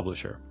than a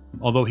publisher.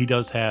 Although he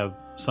does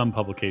have some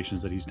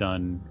publications that he's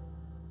done,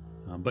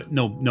 but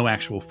no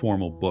actual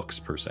formal books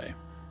per se.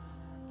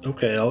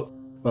 Okay,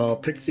 I'll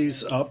pick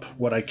these up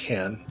what I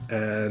can,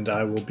 and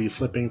I will be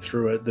flipping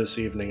through it this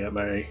evening at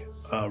my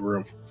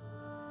room.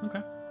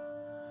 Okay.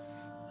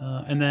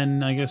 And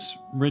then I guess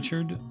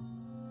Richard.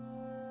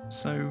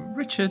 So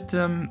Richard,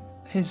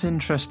 his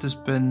interest has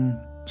been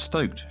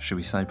stoked, shall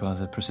we say, by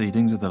the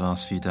proceedings of the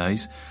last few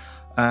days.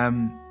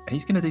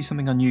 He's going to do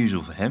something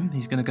unusual for him.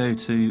 He's going to go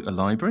to a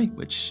library,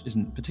 which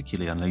isn't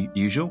particularly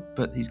unusual,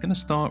 but he's going to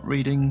start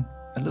reading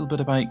a little bit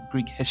about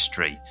Greek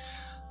history.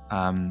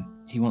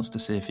 He wants to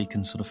see if he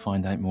can sort of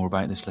find out more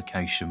about this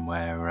location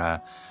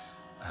where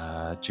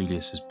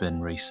Julius has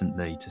been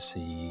recently, to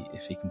see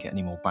if he can get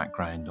any more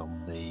background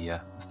on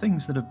the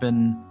things that have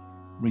been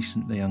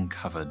recently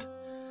uncovered.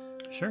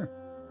 Sure.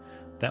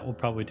 That will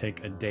probably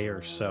take a day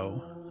or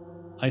so.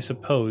 I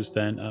suppose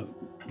then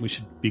we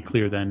should be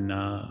clear then,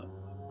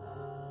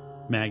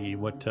 Maggie,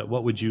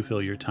 what would you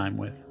fill your time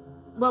with?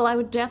 Well, I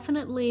would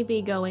definitely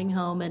be going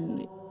home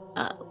and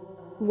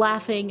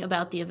laughing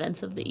about the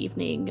events of the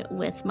evening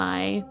with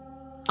my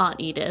Aunt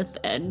Edith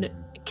and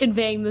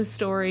conveying the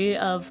story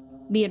of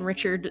me and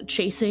Richard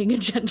chasing a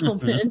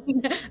gentleman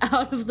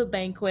out of the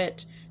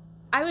banquet.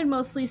 I would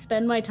mostly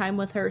spend my time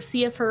with her,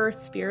 see if her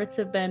spirits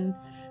have been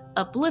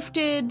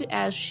uplifted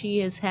as she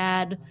has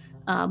had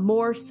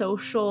more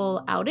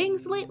social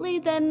outings lately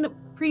than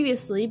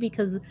previously,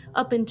 because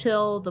up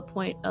until the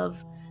point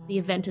of the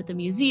event at the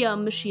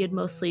museum, she had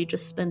mostly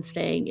just been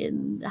staying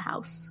in the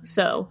house.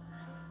 So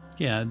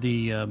yeah,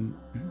 the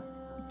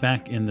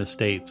back in the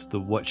States,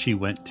 what she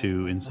went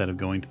to instead of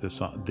going to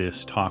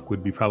this talk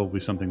would be probably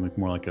something like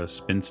more like a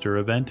spinster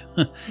event.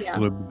 yeah. It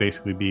would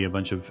basically be a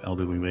bunch of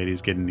elderly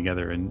ladies getting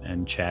together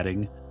and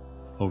chatting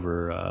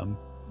over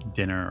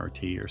dinner or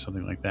tea or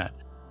something like that.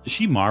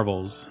 She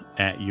marvels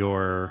at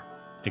your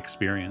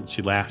experience.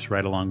 She laughs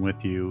right along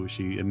with you.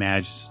 She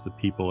imagines the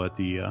people at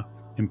the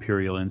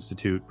Imperial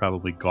Institute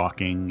probably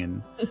gawking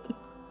and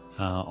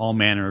all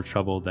manner of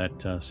trouble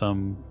that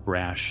some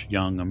brash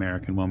young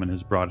American woman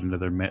has brought into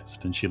their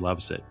midst, and she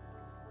loves it.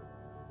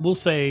 We'll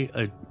say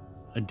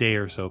a day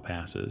or so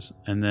passes,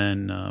 and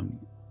then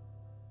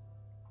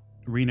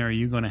Rena, are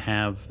you going to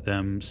have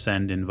them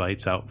send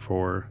invites out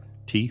for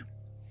tea?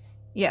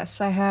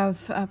 Yes, I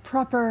have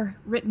proper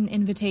written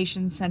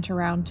invitations sent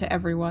around to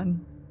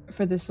everyone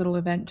for this little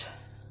event.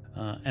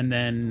 And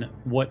then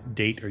what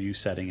date are you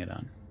setting it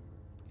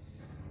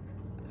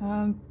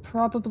on?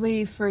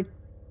 Probably for...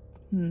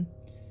 The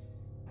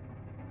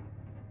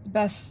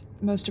best,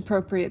 most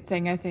appropriate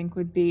thing, I think,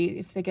 would be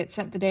if they get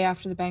sent the day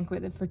after the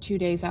banquet, then for 2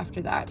 days after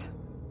that.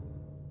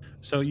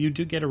 So you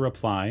do get a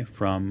reply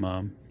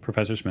from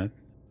Professor Smith.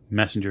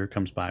 Messenger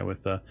comes by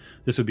with...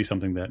 this would be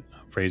something that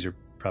Fraser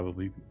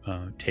probably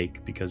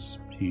take because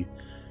he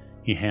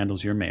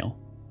handles your mail.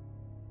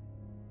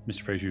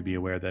 Mr. Fraser would be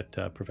aware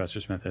that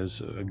Professor Smith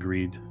has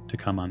agreed to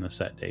come on the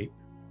set date.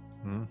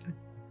 Mm-hmm.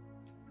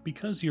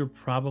 Because you're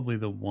probably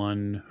the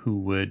one who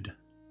would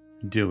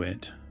do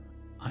it,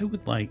 I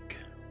would like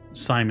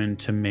Simon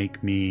to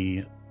make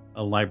me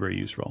a library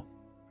use roll.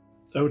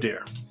 Oh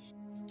dear.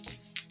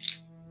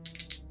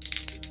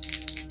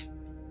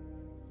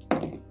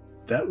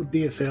 That would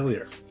be a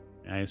failure.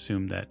 I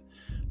assume that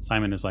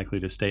Simon is likely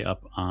to stay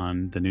up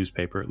on the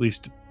newspaper, at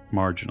least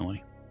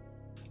marginally.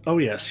 Oh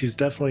yes, he's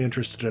definitely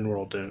interested in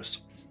world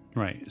news.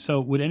 Right.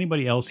 So would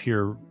anybody else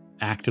here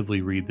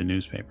actively read the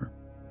newspaper?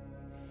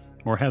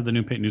 Or have the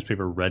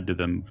newspaper read to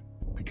them,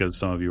 because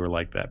some of you are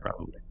like that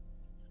probably?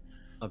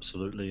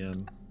 Absolutely.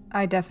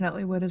 I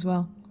definitely would as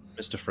well.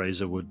 Mr.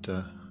 Fraser would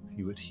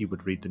he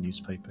would read the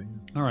newspaper.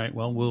 All right.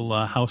 Well, we'll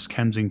House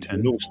Kensington.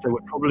 And also, there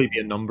would probably be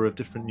a number of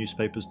different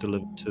newspapers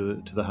delivered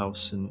to the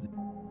house. And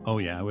oh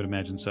yeah, I would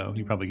imagine so.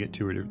 You probably get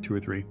two or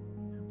three.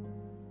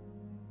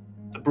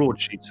 The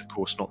broadsheets, of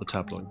course, not the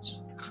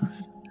tabloids.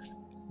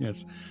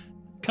 Yes.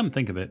 Come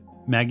think of it,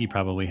 Maggie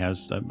probably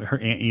has her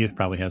Aunt Edith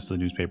probably has the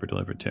newspaper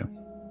delivered too.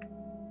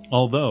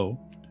 Although,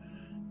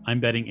 I'm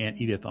betting Aunt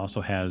Edith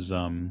also has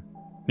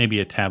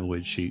maybe a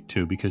tabloid sheet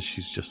too, because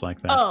she's just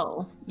like that.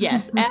 Oh,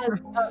 yes.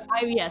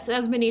 Yes,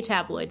 as many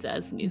tabloids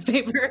as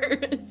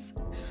newspapers.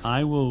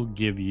 I will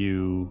give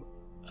you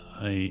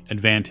an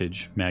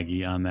advantage,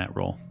 Maggie, on that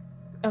roll.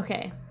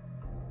 Okay.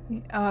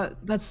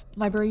 That's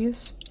library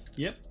use?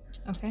 Yep.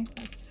 Okay,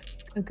 that's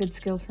a good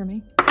skill for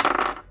me.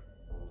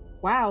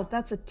 Wow,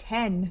 that's a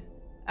 10.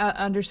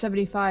 Under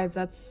 75,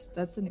 that's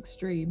an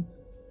extreme.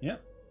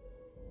 Yep.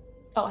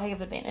 Oh, I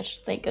have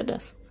advantage. Thank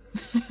goodness.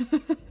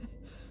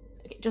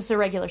 Okay, just a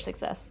regular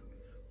success.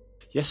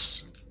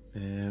 Yes.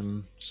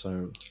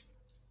 So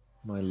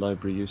my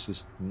library use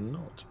is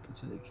not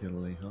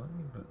particularly high,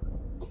 but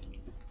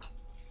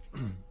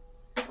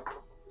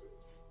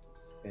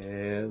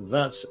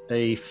that's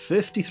a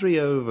 53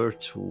 over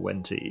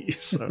 20,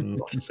 so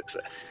not a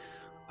success.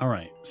 All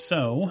right.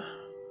 So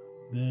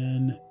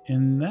then,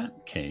 in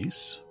that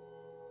case,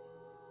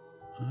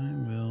 I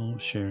will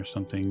share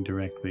something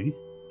directly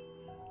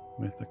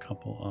with a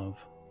couple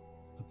of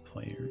the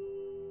players.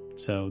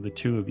 So the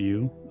two of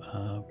you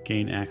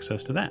gain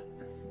access to that.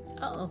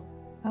 Oh.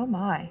 Oh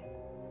my.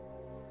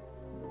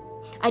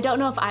 I don't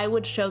know if I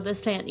would show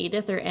this to Aunt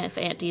Edith or if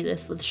Aunt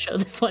Edith would show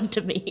this one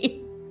to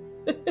me.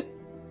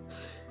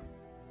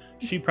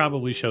 She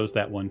probably shows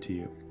that one to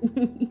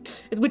you.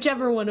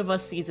 Whichever one of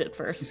us sees it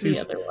first, the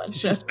other one.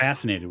 She's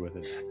fascinated with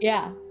it.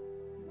 Yeah.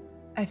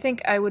 I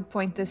think I would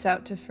point this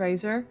out to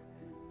Fraser,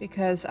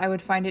 because I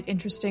would find it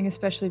interesting,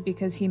 especially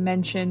because he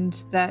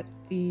mentioned that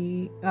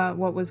the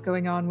what was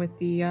going on with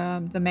the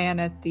man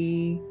at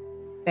the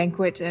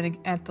banquet and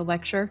at the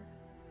lecture.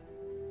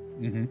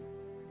 Mm-hmm.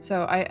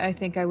 So I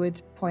think I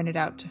would point it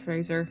out to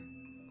Fraser.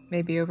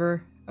 maybe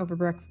over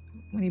breakfast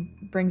when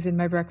he brings in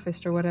my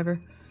breakfast or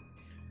whatever.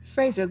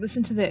 Fraser,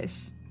 listen to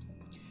this.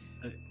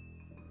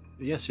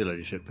 Yes, Your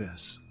Ladyship,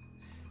 yes.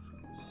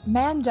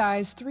 Man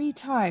dies 3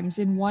 times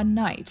in one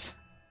night.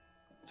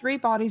 3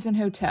 bodies in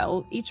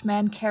hotel. Each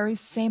man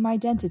carries same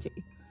identity.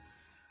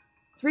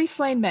 3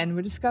 slain men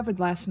were discovered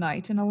last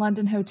night in a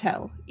London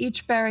hotel,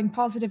 each bearing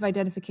positive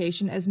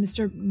identification as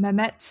Mr.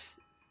 Mehmet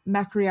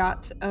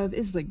Makriat of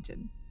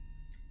Islington.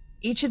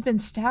 Each had been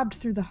stabbed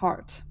through the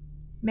heart.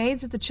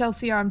 Maids at the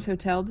Chelsea Arms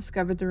Hotel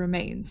discovered the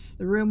remains.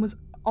 The room was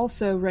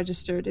also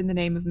registered in the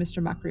name of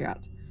Mr.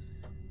 Makriat.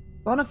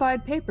 Bona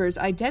fide papers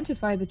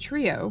identify the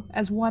trio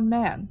as one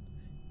man,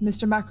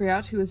 Mr.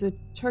 Makriat, who is a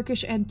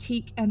Turkish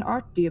antique and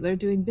art dealer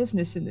doing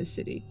business in this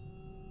city.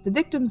 The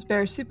victims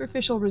bear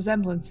superficial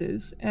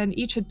resemblances, and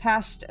each had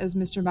passed as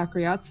Mr.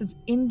 Makriat since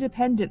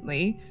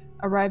independently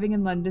arriving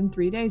in London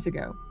 3 days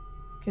ago.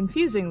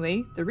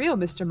 Confusingly, the real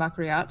Mr.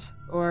 Makriat,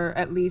 or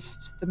at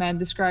least the man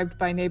described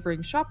by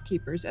neighboring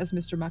shopkeepers as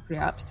Mr.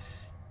 Makriat,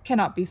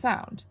 cannot be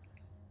found.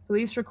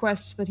 Police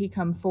request that he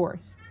come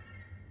forth.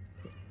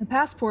 The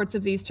passports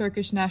of these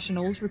Turkish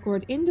nationals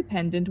record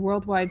independent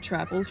worldwide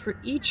travels for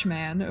each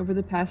man over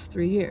the past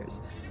 3 years.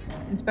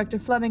 Inspector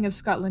Fleming of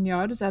Scotland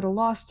Yard is at a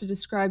loss to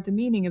describe the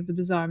meaning of the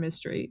bizarre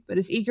mystery, but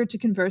is eager to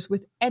converse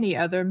with any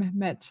other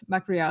Mehmet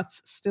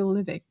Makriats still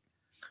living.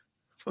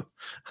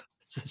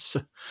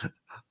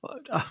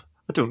 I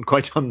don't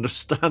quite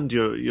understand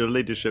your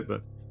ladyship.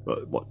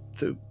 What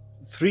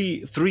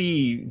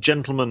three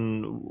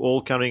gentlemen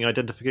all carrying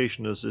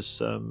identification as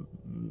this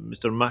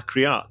Mr.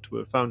 Makriat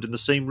were found in the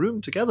same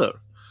room together?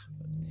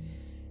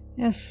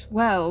 Yes,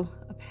 well,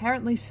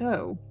 apparently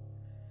so.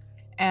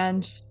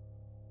 And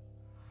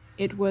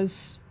it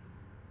was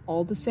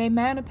all the same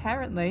man,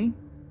 apparently.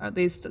 Or at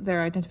least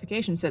their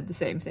identification said the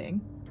same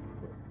thing.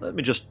 Let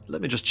me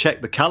just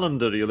check the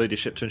calendar, your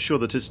ladyship, to ensure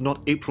that it's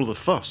not April the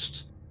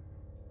 1st.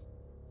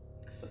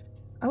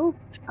 Oh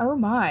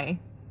my.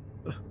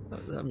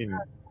 I mean,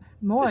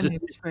 More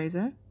news,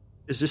 Fraser.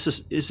 Is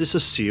this a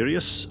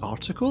serious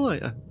article?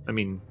 I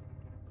mean,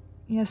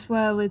 yes.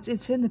 Well,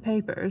 it's in the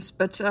papers,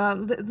 but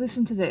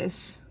listen to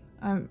this.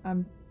 Oh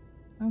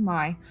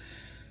my.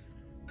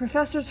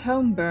 Professor's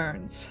home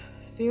burns.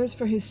 Fears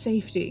for his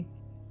safety.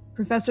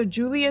 Professor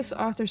Julius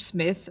Arthur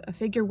Smith, a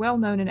figure well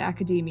known in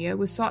academia,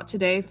 was sought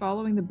today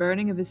following the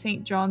burning of his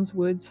St. John's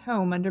Woods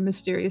home under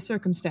mysterious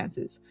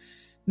circumstances.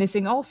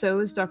 Missing also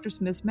is Dr.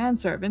 Smith's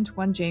manservant,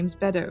 one James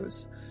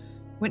Beddoes.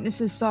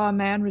 Witnesses saw a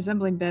man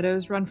resembling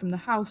Beddoes run from the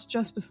house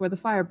just before the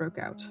fire broke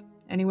out.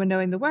 Anyone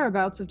knowing the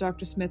whereabouts of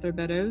Dr. Smith or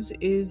Beddoes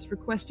is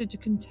requested to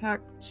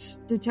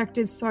contact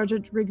Detective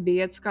Sergeant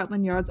Rigby at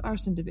Scotland Yard's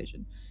Arson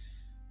Division.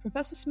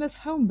 Professor Smith's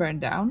home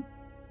burned down.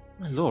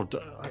 My lord,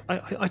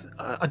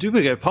 I do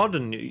beg your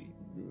pardon, your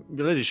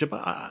ladyship.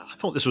 I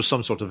thought this was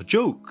some sort of a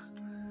joke.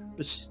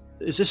 Is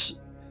this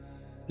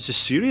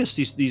serious?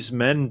 These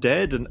men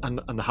dead and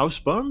the house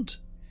burned?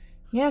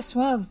 Yes,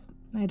 well,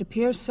 it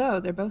appears so.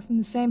 They're both in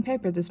the same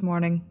paper this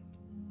morning.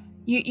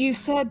 You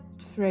said,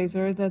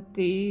 Fraser, that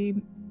the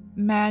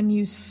man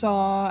you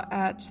saw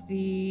at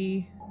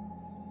the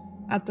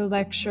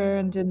lecture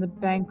and in the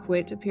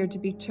banquet appeared to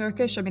be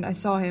Turkish. I mean, I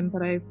saw him,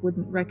 but I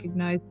wouldn't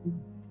recognize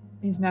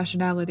his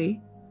nationality.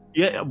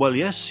 Yeah, well,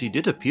 yes, he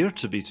did appear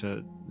to be.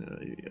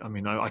 I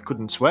mean, I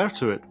couldn't swear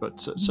to it, but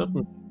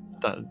certainly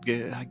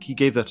that he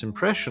gave that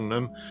impression.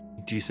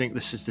 Do you think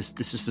this is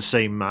the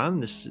same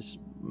man? This is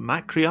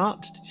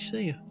Makriat? Did you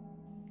say?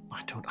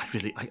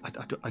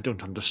 I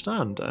don't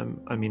understand.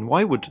 I mean,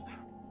 why would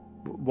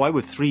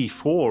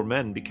 3-4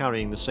 men be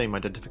carrying the same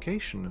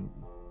identification?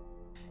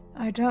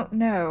 I don't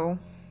know,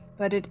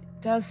 but it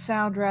does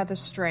sound rather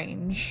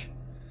strange.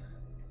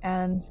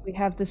 And we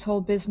have this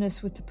whole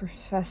business with the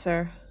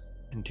professor.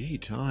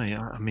 Indeed,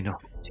 I mean, I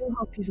do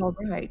hope he's all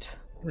right.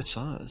 Yes,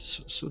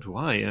 so do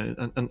I.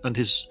 And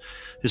his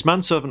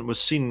manservant was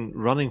seen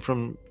running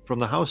from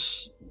the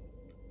house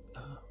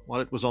while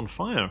it was on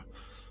fire.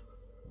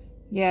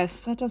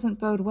 Yes, that doesn't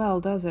bode well,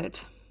 does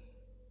it?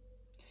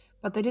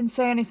 But they didn't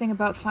say anything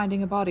about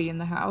finding a body in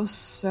the house,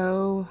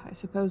 so I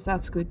suppose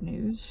that's good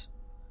news.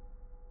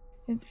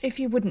 If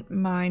you wouldn't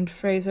mind,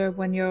 Fraser,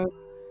 when you're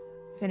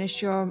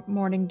finished your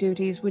morning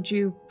duties, would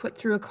you put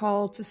through a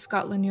call to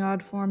Scotland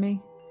Yard for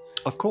me?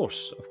 Of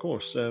course.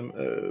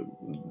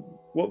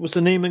 What was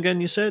the name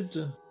again, you said?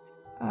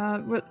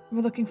 We're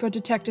looking for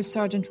Detective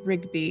Sergeant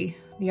Rigby,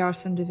 the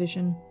Arson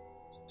Division.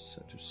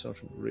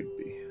 Sergeant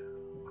Rigby.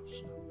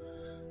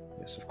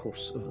 Yes, of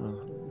course,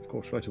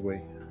 right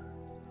away.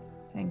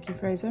 Thank you,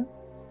 Fraser.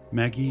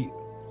 Maggie,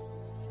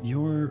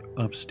 you're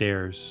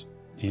upstairs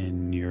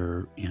in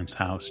your aunt's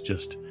house,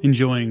 just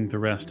enjoying the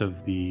rest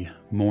of the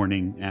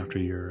morning after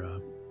your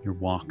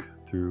walk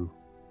through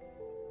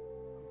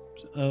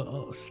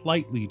a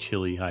slightly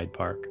chilly Hyde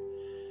Park.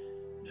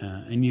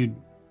 And you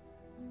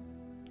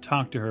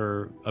talked to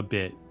her a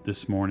bit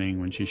this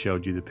morning when she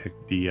showed you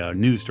the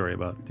news story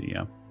about the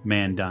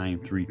man dying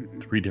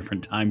three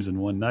different times in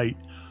one night.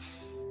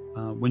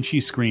 When she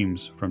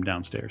screams from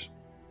downstairs,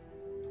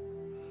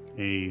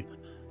 a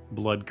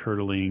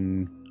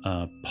blood-curdling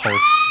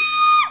pulse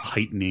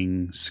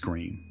heightening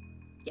scream.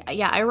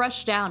 Yeah, I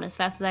rush down as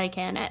fast as I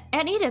can.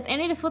 Aunt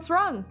Edith, what's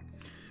wrong?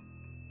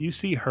 You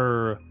see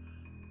her,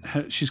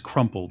 she's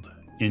crumpled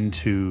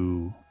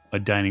into a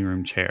dining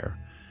room chair.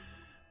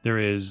 There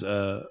is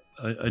a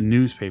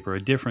newspaper,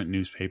 a different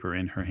newspaper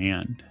in her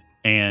hand,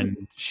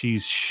 and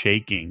she's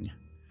shaking.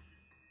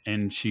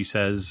 And she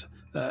says,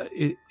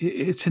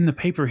 it's in the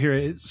paper here.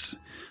 It's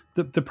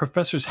the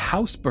professor's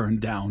house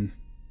burned down.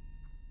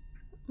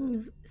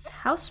 His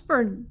house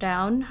burned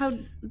down? How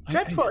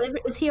dreadful.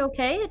 Is he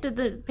okay? Did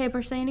the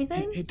paper say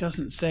anything? It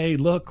doesn't say,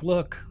 look.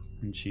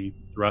 And she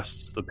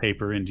thrusts the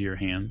paper into your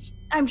hands.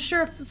 I'm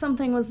sure if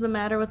something was the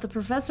matter with the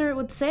professor, it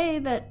would say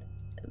that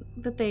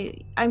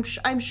they... I'm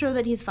sure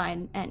that he's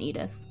fine, Aunt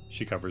Edith.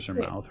 She covers her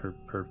mouth,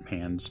 her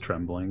hands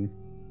trembling.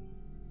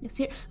 Yes,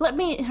 here. Let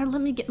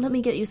me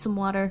get you some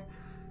water.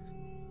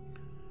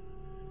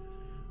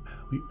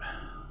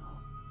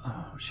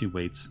 She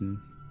waits and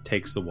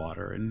takes the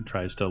water and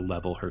tries to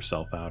level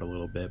herself out a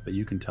little bit, but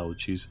you can tell that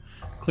she's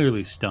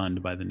clearly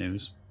stunned by the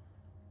news.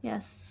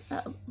 Yes.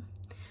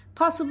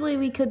 Possibly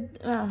we could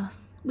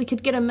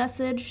get a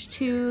message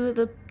to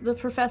the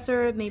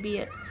professor, maybe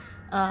at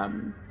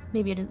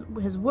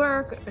his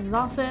work or his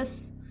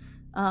office.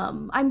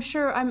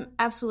 I'm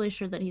absolutely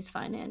sure that he's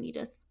fine, Aunt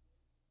Edith.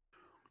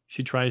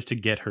 She tries to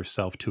get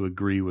herself to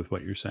agree with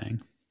what you're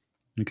saying.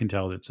 You can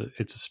tell that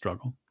it's a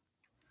struggle.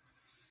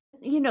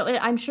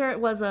 I'm sure it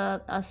was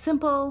a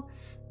simple.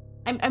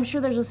 I'm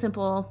sure there's a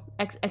simple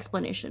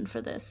explanation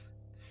for this.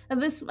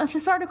 And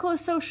this article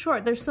is so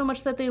short. There's so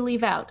much that they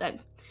leave out.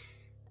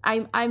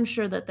 I'm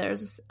sure that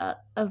there's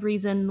a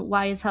reason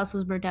why his house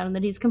was burned down and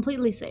that he's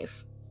completely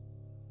safe.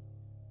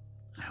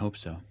 I hope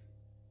so.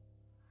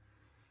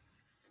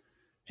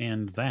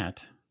 And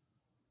that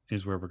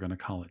is where we're going to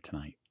call it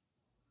tonight.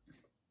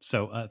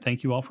 So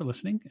thank you all for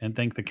listening, and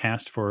thank the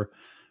cast for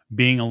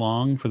being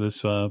along for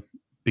this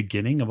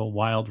beginning of a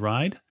wild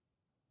ride.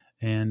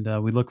 And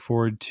we look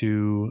forward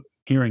to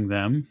hearing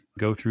them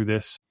go through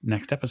this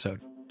next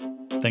episode.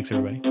 Thanks,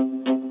 everybody.